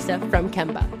new visa from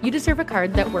Kemba. You deserve a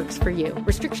card that works for you.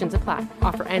 Restrictions apply.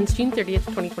 Offer ends June 30th,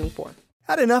 2024.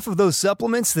 Had enough of those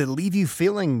supplements that leave you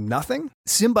feeling nothing?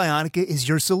 Symbiotica is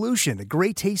your solution to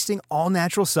great-tasting,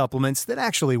 all-natural supplements that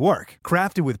actually work.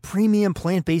 Crafted with premium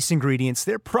plant-based ingredients,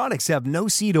 their products have no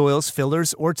seed oils,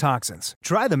 fillers, or toxins.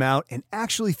 Try them out and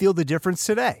actually feel the difference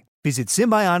today. Visit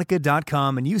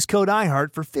Symbiotica.com and use code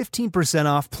IHEART for 15%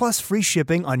 off plus free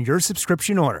shipping on your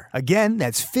subscription order. Again,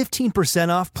 that's 15%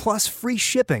 off plus free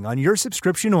shipping on your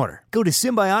subscription order. Go to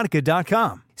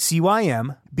Symbiotica.com,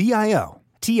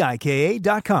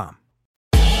 CYMBIOTIKA.com.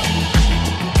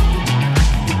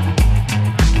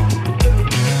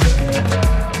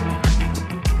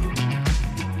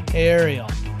 Ariel.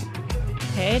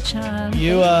 Hey, John.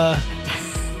 You want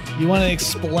to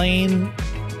explain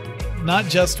not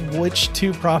just which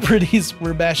two properties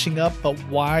we're mashing up, but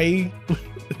why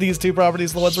these two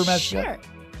properties are the ones we're mashing up?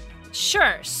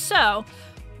 Sure. So,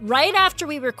 right after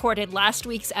we recorded last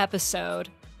week's episode,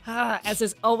 as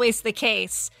is always the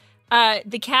case,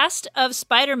 the cast of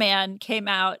Spider-Man came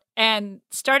out and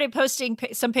started posting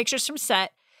some pictures from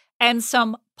set and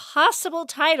some possible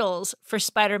titles for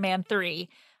Spider-Man 3.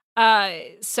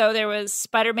 So there was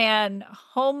Spider-Man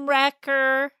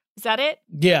Homewrecker. Is that it?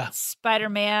 Yeah.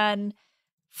 Spider-Man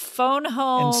Phone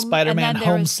Home. And Spider-Man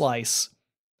Home Slice.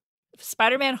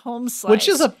 Spider-Man Home Slice. Which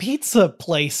is a pizza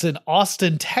place in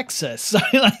Austin, Texas.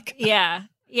 Yeah.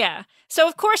 So,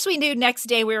 of course, we knew next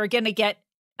day we were going to get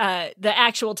the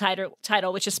actual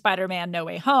title, which is Spider-Man No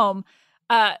Way Home.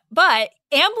 But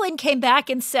Amblin came back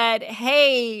and said,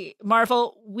 hey,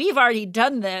 Marvel, we've already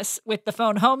done this with the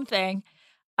Phone Home thing.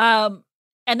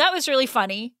 And that was really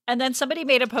funny. And then somebody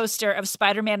made a poster of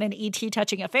Spider-Man and E.T.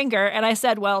 touching a finger. And I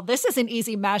said, well, this is an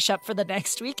easy mashup for the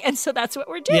next week. And so that's what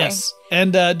we're doing. Yes.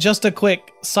 And just a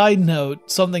quick side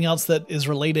note, something else that is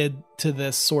related to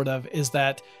this sort of is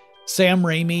that Sam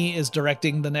Raimi is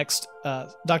directing the next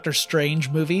Doctor Strange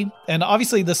movie. And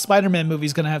obviously the Spider-Man movie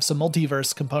is going to have some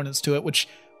multiverse components to it, which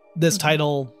this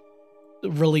title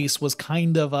release was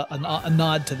kind of a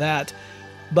nod to that.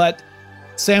 But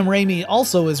Sam Raimi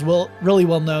also is really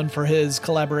well known for his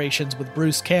collaborations with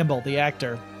Bruce Campbell, the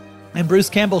actor. And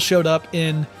Bruce Campbell showed up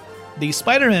in the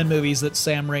Spider-Man movies that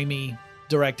Sam Raimi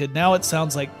directed. Now it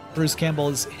sounds like Bruce Campbell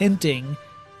is hinting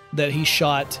that he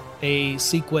shot a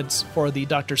sequence for the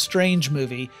Doctor Strange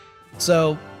movie.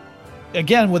 So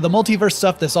again, with the multiverse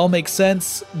stuff, this all makes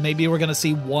sense. Maybe we're going to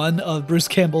see one of Bruce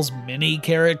Campbell's many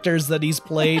characters that he's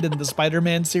played in the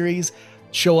Spider-Man series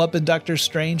show up in Doctor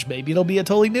Strange. Maybe it'll be a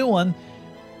totally new one.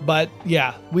 But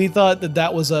yeah, we thought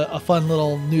that was a fun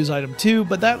little news item too.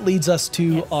 But that leads us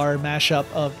to our mashup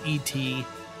of E.T.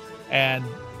 and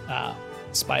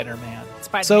Spider-Man.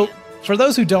 So for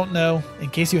those who don't know, in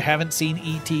case you haven't seen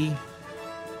E.T.,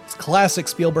 it's a classic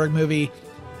Spielberg movie.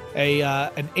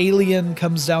 An alien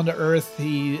comes down to Earth.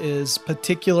 He is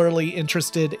particularly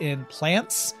interested in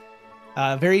plants.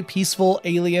 Very peaceful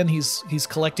alien. He's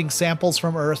collecting samples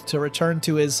from Earth to return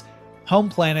to his home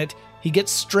planet. He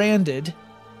gets stranded,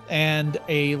 and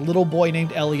a little boy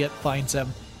named Elliot finds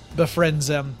him, befriends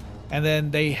him, and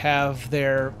then they have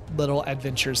their little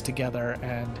adventures together.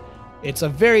 And it's a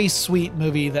very sweet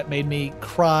movie that made me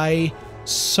cry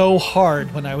so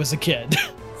hard when I was a kid.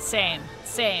 Same.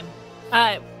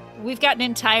 We've got an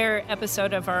entire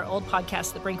episode of our old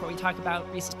podcast, The Brink, where we talk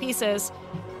about Reese's Pieces,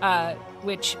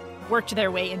 which worked their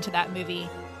way into that movie.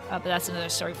 But that's another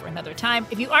story for another time.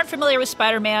 If you aren't familiar with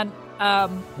Spider-Man...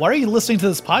 what are you listening to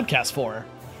this podcast for?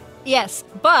 Yes,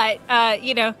 but,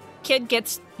 kid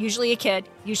gets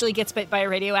bit by a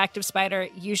radioactive spider.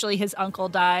 Usually his uncle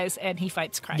dies and he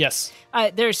fights crime. Yes.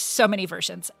 There's so many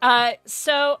versions.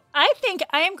 So I think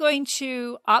I am going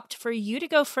to opt for you to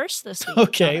go first this week.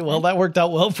 Okay, Jonathan. well, that worked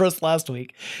out well for us last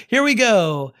week. Here we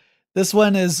go. This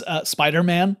one is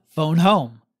Spider-Man Phone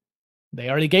Home. They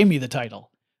already gave me the title.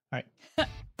 All right.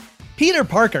 Peter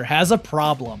Parker has a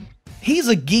problem. He's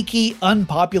a geeky,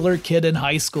 unpopular kid in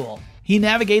high school. He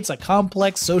navigates a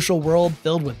complex social world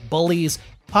filled with bullies,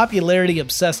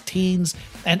 popularity-obsessed teens,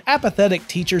 and apathetic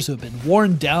teachers who have been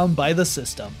worn down by the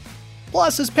system.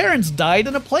 Plus, his parents died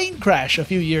in a plane crash a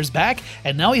few years back,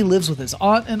 and now he lives with his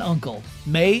aunt and uncle,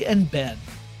 May and Ben.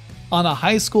 On a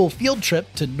high school field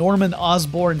trip to Norman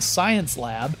Osborn's science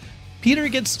lab, Peter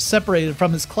gets separated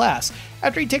from his class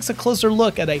after he takes a closer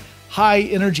look at a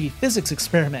high-energy physics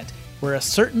experiment where a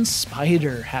certain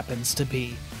spider happens to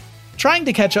be. Trying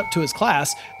to catch up to his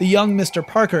class, the young Mr.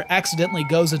 Parker accidentally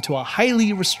goes into a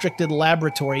highly restricted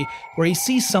laboratory where he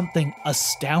sees something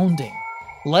astounding.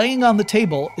 Laying on the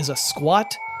table is a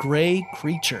squat, gray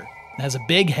creature. It has a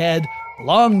big head,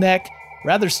 long neck,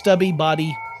 rather stubby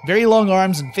body, very long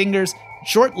arms and fingers,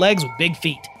 short legs with big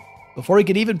feet. Before he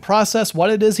could even process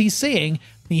what it is he's seeing,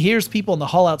 he hears people in the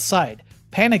hall outside.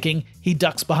 Panicking, he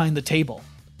ducks behind the table.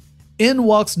 In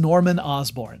walks Norman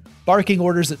Osborn, barking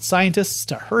orders at scientists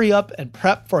to hurry up and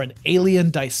prep for an alien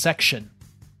dissection.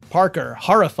 Parker,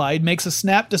 horrified, makes a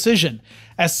snap decision.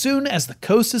 As soon as the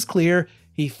coast is clear,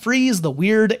 he frees the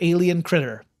weird alien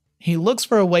critter. He looks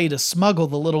for a way to smuggle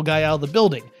the little guy out of the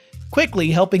building, quickly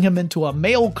helping him into a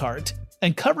mail cart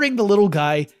and covering the little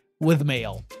guy with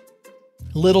mail.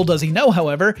 Little does he know,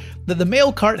 however, that the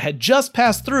mail cart had just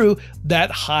passed through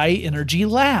that high-energy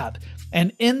lab.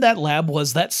 And in that lab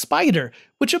was that spider,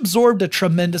 which absorbed a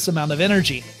tremendous amount of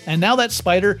energy. And now that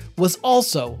spider was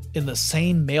also in the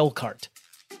same mail cart.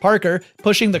 Parker,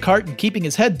 pushing the cart and keeping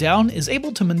his head down, is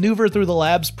able to maneuver through the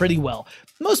labs pretty well.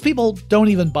 Most people don't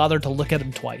even bother to look at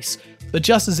him twice. But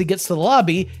just as he gets to the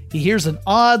lobby, he hears an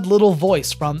odd little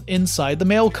voice from inside the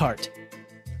mail cart.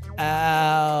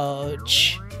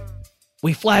 Ouch.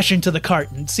 We flash into the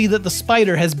cart and see that the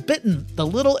spider has bitten the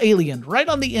little alien right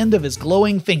on the end of his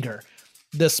glowing finger.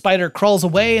 The spider crawls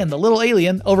away and the little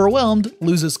alien, overwhelmed,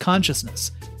 loses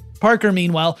consciousness. Parker,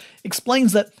 meanwhile,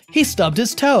 explains that he stubbed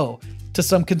his toe to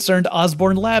some concerned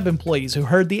Osborn lab employees who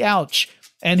heard the ouch,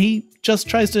 and he just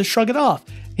tries to shrug it off.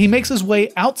 He makes his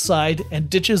way outside and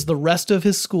ditches the rest of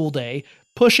his school day,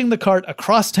 pushing the cart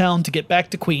across town to get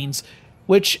back to Queens,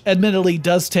 which admittedly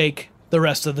does take the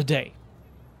rest of the day.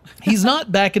 He's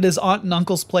not back at his aunt and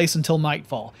uncle's place until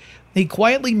nightfall. He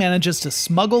quietly manages to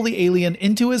smuggle the alien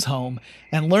into his home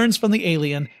and learns from the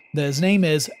alien that his name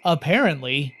is,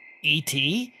 apparently,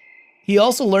 E.T. He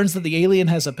also learns that the alien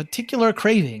has a particular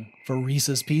craving for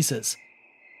Reese's Pieces.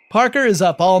 Parker is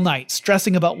up all night,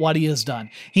 stressing about what he has done.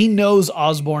 He knows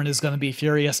Osborn is going to be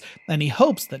furious, and he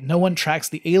hopes that no one tracks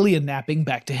the alien napping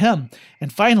back to him.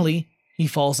 And finally, he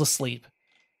falls asleep.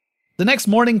 The next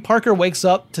morning, Parker wakes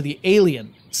up to the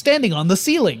alien standing on the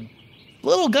ceiling. The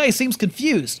little guy seems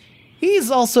confused.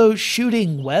 He's also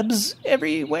shooting webs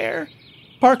everywhere.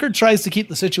 Parker tries to keep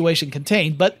the situation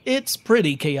contained, but it's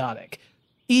pretty chaotic.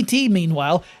 E.T.,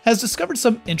 meanwhile, has discovered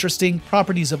some interesting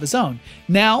properties of his own.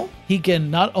 Now, he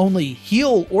can not only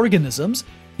heal organisms,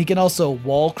 he can also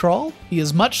wall crawl, he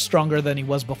is much stronger than he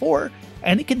was before,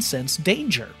 and he can sense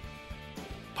danger.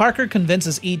 Parker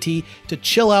convinces E.T. to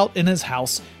chill out in his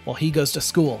house while he goes to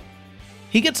school.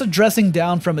 He gets a dressing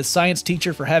down from his science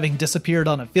teacher for having disappeared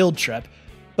on a field trip,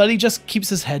 but he just keeps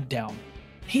his head down.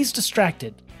 He's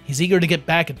distracted. He's eager to get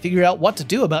back and figure out what to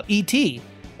do about E.T.,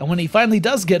 and when he finally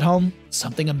does get home,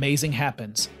 something amazing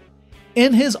happens.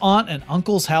 In his aunt and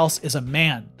uncle's house is a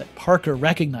man that Parker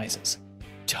recognizes.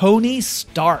 Tony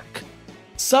Stark.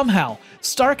 Somehow,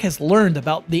 Stark has learned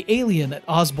about the alien at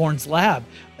Osborn's lab,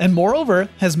 and moreover,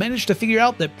 has managed to figure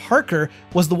out that Parker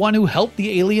was the one who helped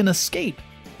the alien escape.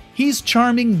 He's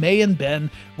charming May and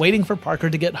Ben, waiting for Parker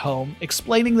to get home,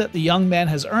 explaining that the young man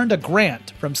has earned a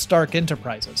grant from Stark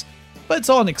Enterprises. But it's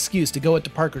all an excuse to go into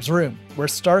Parker's room, where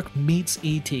Stark meets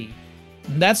E.T.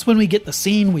 And that's when we get the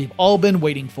scene we've all been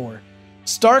waiting for.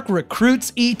 Stark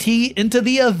recruits E.T. into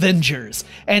the Avengers,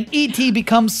 and E.T.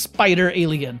 becomes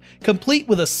Spider-Alien, complete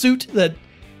with a suit that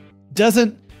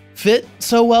doesn't fit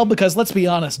so well because, let's be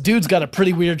honest, dude's got a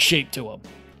pretty weird shape to him.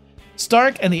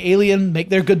 Stark and the alien make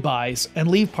their goodbyes and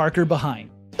leave Parker behind,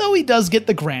 though he does get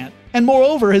the grant, and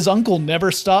moreover, his uncle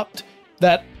never stopped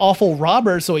that awful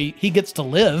robber, so he gets to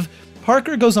live.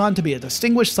 Parker goes on to be a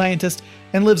distinguished scientist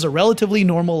and lives a relatively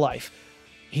normal life.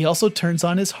 He also turns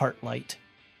on his heart light.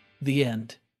 The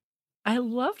end. I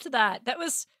loved that. That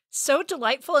was so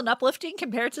delightful and uplifting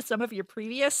compared to some of your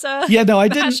previous Yeah, no, I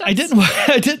didn't.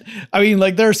 I mean,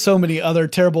 like, there are so many other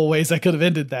terrible ways I could have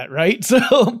ended that, right? So,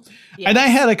 yes. And I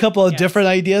had a couple of different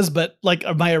ideas, but like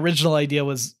my original idea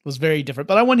was very different.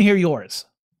 But I want to hear yours.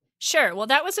 Sure. Well,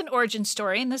 that was an origin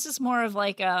story, and this is more of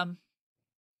like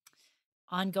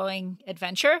ongoing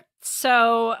adventure.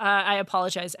 So I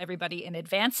apologize, everybody, in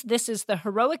advance. This is the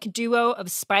heroic duo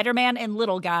of Spider-Man and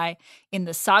Little Guy in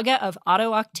the saga of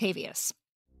Otto Octavius.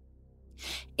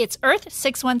 It's Earth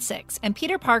 616, and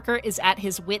Peter Parker is at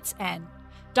his wit's end.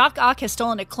 Doc Ock has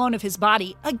stolen a clone of his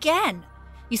body again.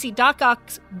 You see, Doc Ock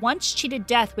once cheated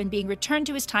death when being returned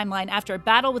to his timeline after a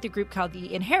battle with a group called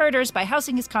the Inheritors by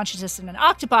housing his consciousness in an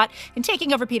Octobot and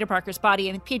taking over Peter Parker's body,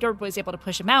 and Peter was able to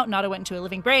push him out, and Otto went into a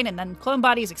living brain, and then clone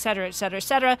bodies, etc., etc.,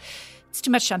 etc. It's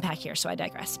too much to unpack here, so I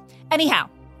digress. Anyhow,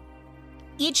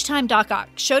 each time Doc Ock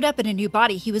showed up in a new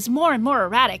body, he was more and more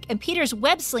erratic, and Peter's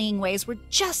web-slinging ways were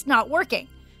just not working.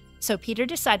 So Peter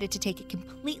decided to take a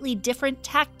completely different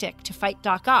tactic to fight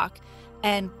Doc Ock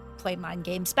and play mind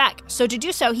games back. So to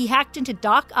do so, he hacked into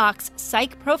Doc Ock's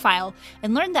psych profile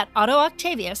and learned that Otto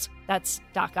Octavius, that's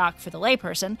Doc Ock for the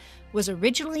layperson, was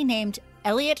originally named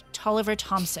Elliot Tolliver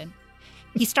Thompson.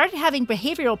 He started having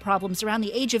behavioral problems around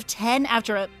the age of 10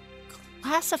 after a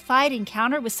classified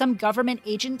encounter with some government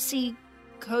agency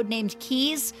codenamed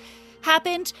Keys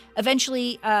happened,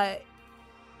 eventually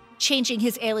changing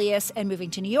his alias and moving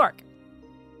to New York.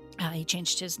 He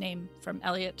changed his name from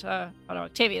Elliot to Otto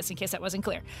Octavius, in case that wasn't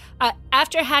clear.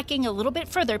 After hacking a little bit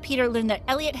further, Peter learned that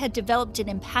Elliot had developed an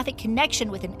empathic connection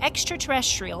with an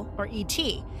extraterrestrial, or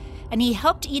E.T., and he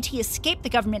helped E.T. escape the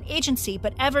government agency,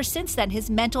 but ever since then, his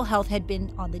mental health had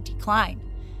been on the decline.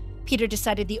 Peter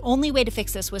decided the only way to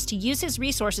fix this was to use his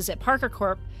resources at Parker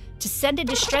Corp to send a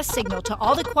distress signal to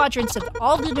all the quadrants of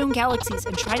all the known galaxies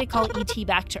and try to call E.T.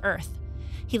 back to Earth.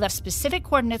 He left specific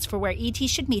coordinates for where E.T.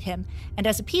 should meet him, and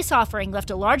as a peace offering,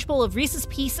 left a large bowl of Reese's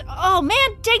Pieces. Oh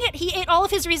man, dang it! He ate all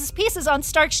of his Reese's Pieces on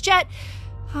Stark's jet.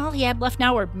 All he had left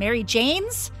now were Mary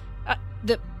Jane's?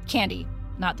 The candy,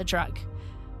 not the drug.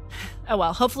 Oh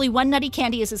well, hopefully one nutty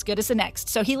candy is as good as the next.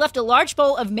 So he left a large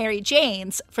bowl of Mary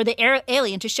Jane's for the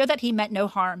alien to show that he meant no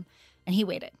harm, and he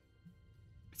waited.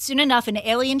 Soon enough, an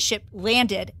alien ship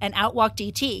landed and out walked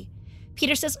E.T.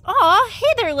 Peter says, "Aw,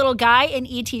 hey there, little guy," and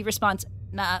E.T. responds,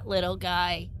 "Not little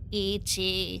guy,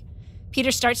 E.T."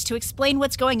 Peter starts to explain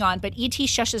what's going on, but E.T.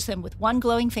 shushes him with one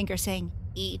glowing finger, saying,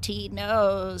 "E.T.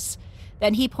 knows."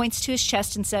 Then he points to his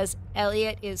chest and says,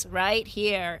 "Elliot is right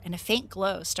here," and a faint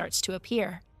glow starts to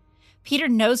appear. Peter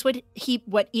knows what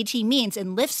E.T. means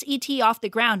and lifts E.T. off the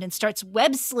ground and starts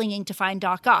web-slinging to find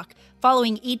Doc Ock,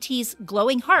 following E.T.'s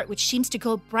glowing heart, which seems to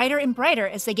go brighter and brighter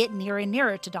as they get nearer and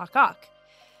nearer to Doc Ock.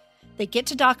 They get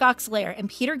to Doc Ock's lair, and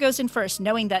Peter goes in first,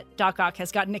 knowing that Doc Ock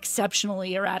has gotten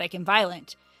exceptionally erratic and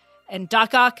violent. And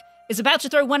Doc Ock is about to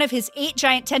throw one of his 8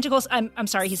 giant tentacles. I'm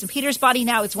sorry, he's in Peter's body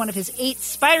now. It's one of his 8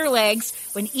 spider legs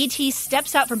when E.T.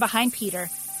 steps out from behind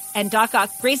Peter. And Doc Ock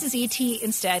grazes E.T.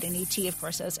 instead, and E.T., of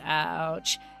course, says,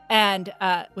 "Ouch." And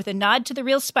with a nod to the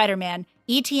real Spider-Man,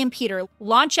 E.T. and Peter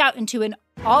launch out into an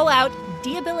all-out,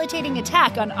 debilitating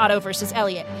attack on Otto versus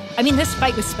Elliot. I mean, this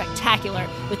fight was spectacular,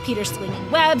 with Peter slinging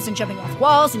webs and jumping off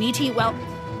walls, and E.T., well,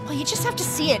 you just have to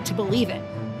see it to believe it.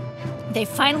 They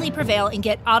finally prevail and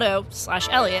get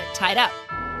Otto/Elliot tied up.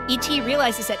 E.T.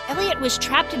 realizes that Elliot was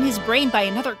trapped in his brain by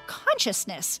another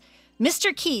consciousness.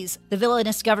 Mr. Keyes, the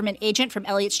villainous government agent from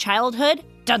Elliot's childhood,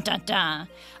 dun dun dun,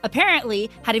 apparently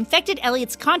had infected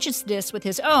Elliot's consciousness with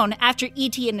his own after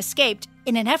E.T. had escaped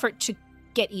in an effort to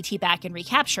get E.T. back and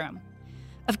recapture him.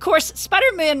 Of course,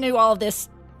 Spider-Man knew all of this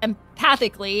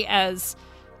empathically, as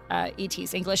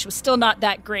E.T.'s English was still not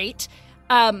that great.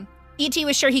 E.T.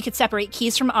 was sure he could separate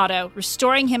Keyes from Otto,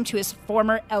 restoring him to his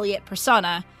former Elliot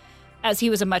persona, as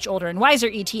he was a much older and wiser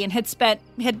E.T. and had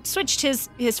switched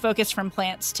his focus from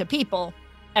plants to people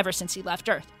ever since he left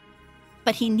Earth.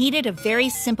 But he needed a very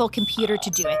simple computer to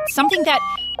do it, something that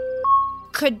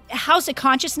could house a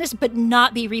consciousness but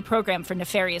not be reprogrammed for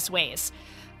nefarious ways.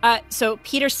 So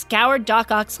Peter scoured Doc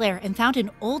Ock's lair and found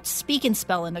an old speak and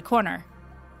spell in the corner.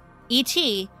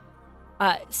 E.T.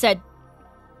 Said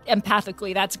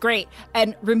empathically, "That's great,"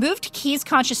 and removed Keyes'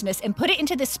 consciousness and put it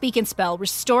into the speak and spell,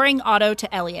 restoring Otto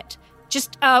to Elliot.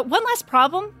 Just one last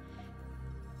problem.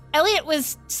 Elliot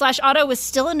Otto was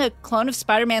still in a clone of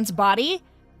Spider-Man's body,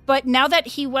 but now that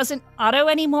he wasn't Otto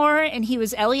anymore and he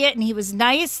was Elliot and he was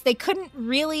nice, they couldn't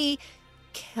really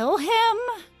kill him.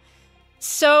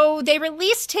 So they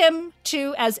released him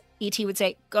to, as E.T. would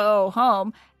say, go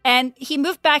home, and he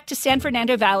moved back to San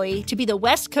Fernando Valley to be the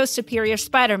West Coast Superior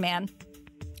Spider-Man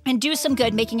and do some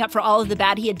good, making up for all of the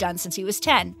bad he had done since he was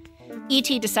 10.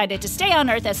 E.T. decided to stay on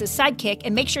Earth as his sidekick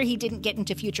and make sure he didn't get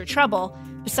into future trouble.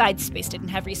 Besides, space didn't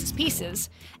have Reese's Pieces.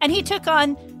 And he took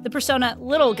on the persona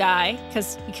Little Guy,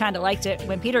 because he kind of liked it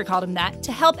when Peter called him that,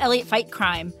 to help Elliot fight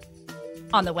crime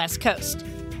on the West Coast.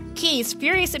 Keyes,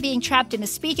 furious at being trapped in a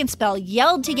speak and spell,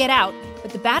 yelled to get out,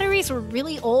 but the batteries were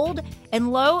really old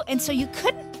and low, and so you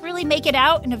couldn't really make it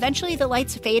out, and eventually the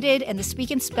lights faded and the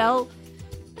speak and spell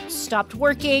stopped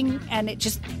working, and it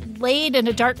just laid in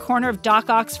a dark corner of Doc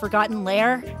Ock's forgotten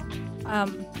lair.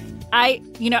 I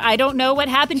don't know what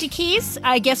happened to Keyes.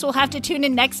 I guess we'll have to tune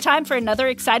in next time for another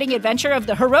exciting adventure of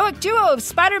the heroic duo of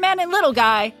Spider-Man and Little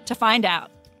Guy to find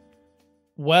out.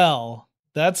 Well,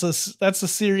 that's a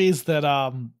series that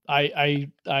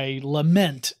I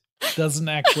lament doesn't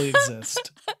actually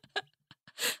exist.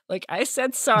 Like I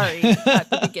said, sorry at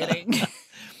the beginning.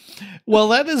 Well,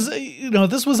 that is,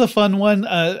 this was a fun one.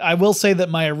 I will say that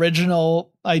my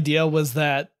original idea was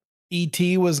that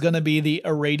E.T. was going to be the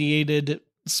irradiated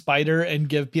spider and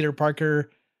give Peter Parker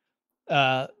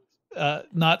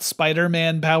not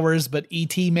Spider-Man powers, but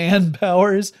E.T. Man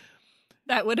powers.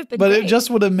 That would have been great. It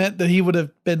just would have meant that he would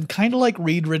have been kind of like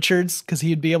Reed Richards, because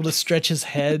he'd be able to stretch his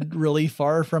head really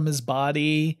far from his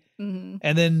body. Mm-hmm.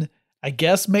 And then I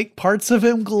guess make parts of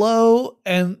him glow.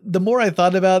 And the more I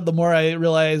thought about it, the more I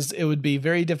realized it would be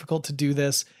very difficult to do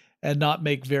this and not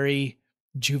make very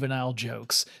juvenile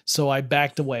jokes. So I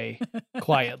backed away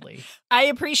quietly. I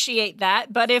appreciate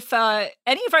that. But if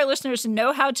any of our listeners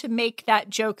know how to make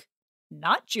that joke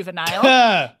not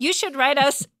juvenile, you should write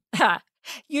us.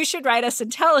 You should write us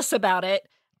and tell us about it.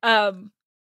 And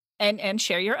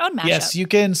share your own mashup. Yes, you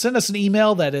can send us an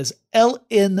email that is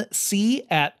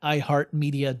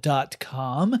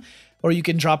lnc@iheartmedia.com, or you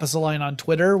can drop us a line on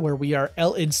Twitter where we are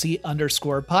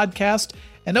LNC_podcast,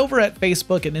 and over at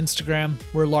Facebook and Instagram,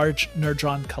 we're Large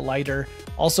Nerdron Collider.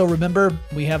 Also remember,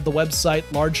 we have the website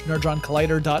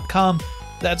largenerdroncollider.com.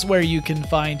 That's where you can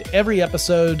find every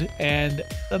episode and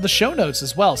the show notes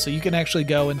as well. So you can actually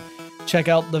go and check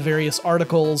out the various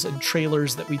articles and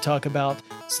trailers that we talk about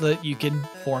so that you can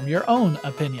form your own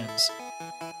opinions.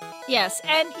 Yes,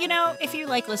 and if you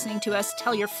like listening to us,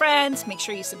 tell your friends, make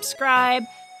sure you subscribe,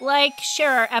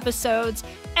 share our episodes,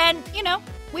 and,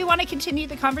 we want to continue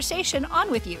the conversation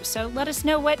on with you. So let us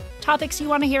know what topics you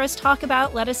want to hear us talk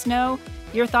about. Let us know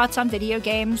your thoughts on video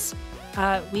games.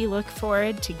 We look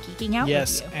forward to geeking out with you.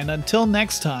 Yes, and until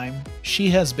next time,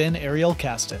 she has been Ariel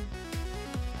Caston.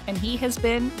 And he has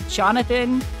been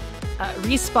Jonathan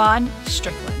Respawn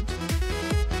Strickland.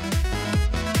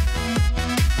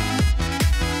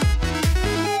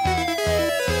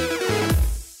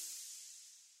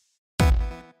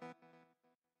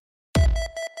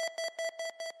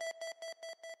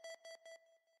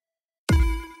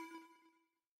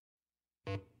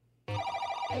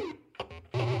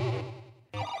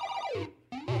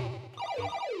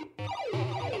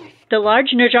 The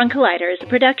Large Nerdron Collider is a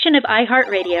production of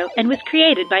iHeartRadio and was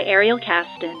created by Ariel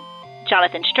Caston.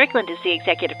 Jonathan Strickland is the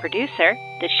executive producer.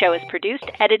 The show is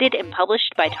produced, edited, and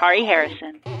published by Tari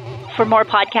Harrison. For more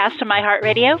podcasts from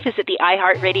iHeartRadio, visit the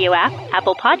iHeartRadio app,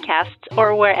 Apple Podcasts,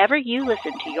 or wherever you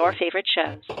listen to your favorite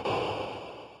shows.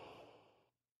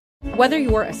 Whether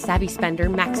you're a savvy spender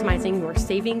maximizing your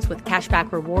savings with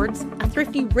cashback rewards, a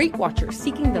thrifty rate watcher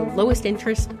seeking the lowest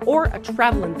interest, or a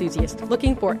travel enthusiast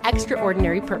looking for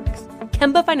extraordinary perks,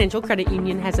 Kemba Financial Credit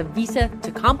Union has a visa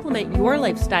to complement your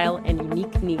lifestyle and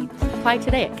unique needs. Apply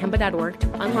today at Kemba.org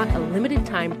to unlock a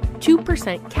limited-time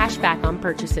 2% cash back on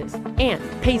purchases and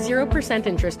pay 0%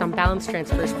 interest on balance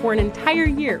transfers for an entire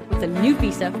year with a new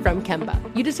visa from Kemba.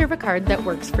 You deserve a card that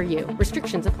works for you.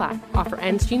 Restrictions apply. Offer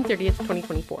ends June 30th,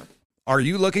 2024. Are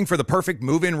you looking for the perfect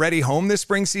move-in ready home this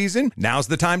spring season? Now's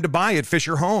the time to buy at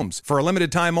Fisher Homes. For a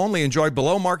limited time only, enjoy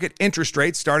below-market interest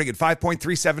rates starting at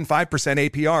 5.375%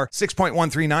 APR,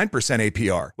 6.139%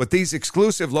 APR. With these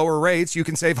exclusive lower rates, you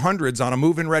can save hundreds on a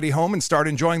move-in ready home and start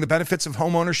enjoying the benefits of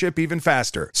home ownership even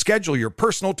faster. Schedule your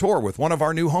personal tour with one of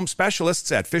our new home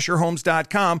specialists at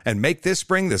FisherHomes.com and make this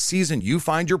spring the season you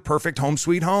find your perfect home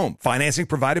sweet home. Financing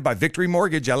provided by Victory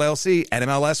Mortgage, LLC,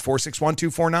 NMLS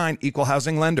 461249, Equal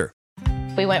Housing Lender.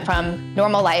 We went from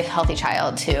normal life, healthy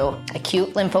child to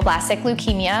acute lymphoblastic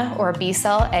leukemia or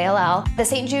B-cell ALL. The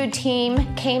St. Jude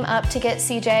team came up to get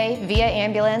CJ via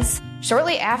ambulance.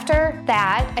 Shortly after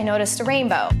that, I noticed a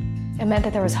rainbow. It meant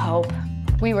that there was hope.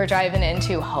 We were driving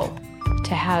into hope.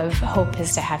 To have hope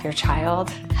is to have your child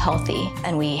healthy,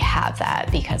 and we have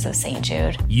that because of St.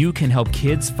 Jude. You can help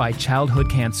kids fight childhood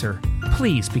cancer.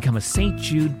 Please become a St.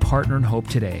 Jude Partner in Hope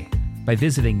today by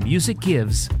visiting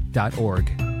musicgives.org.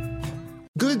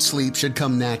 Good sleep should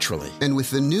come naturally, and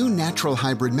with the new Natural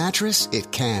Hybrid mattress,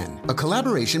 it can. A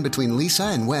collaboration between Lisa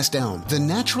and West Elm, the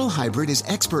Natural Hybrid is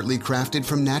expertly crafted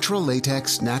from natural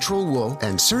latex, natural wool,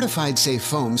 and certified safe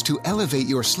foams to elevate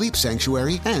your sleep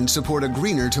sanctuary and support a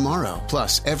greener tomorrow.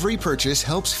 Plus, every purchase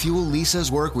helps fuel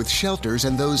Lisa's work with shelters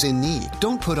and those in need.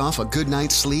 Don't put off a good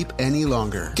night's sleep any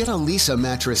longer. Get a Lisa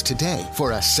mattress today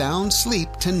for a sound sleep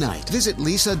tonight. Visit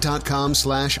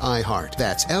lisa.com/iHeart.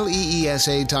 That's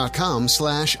LEESA.com/iHeart.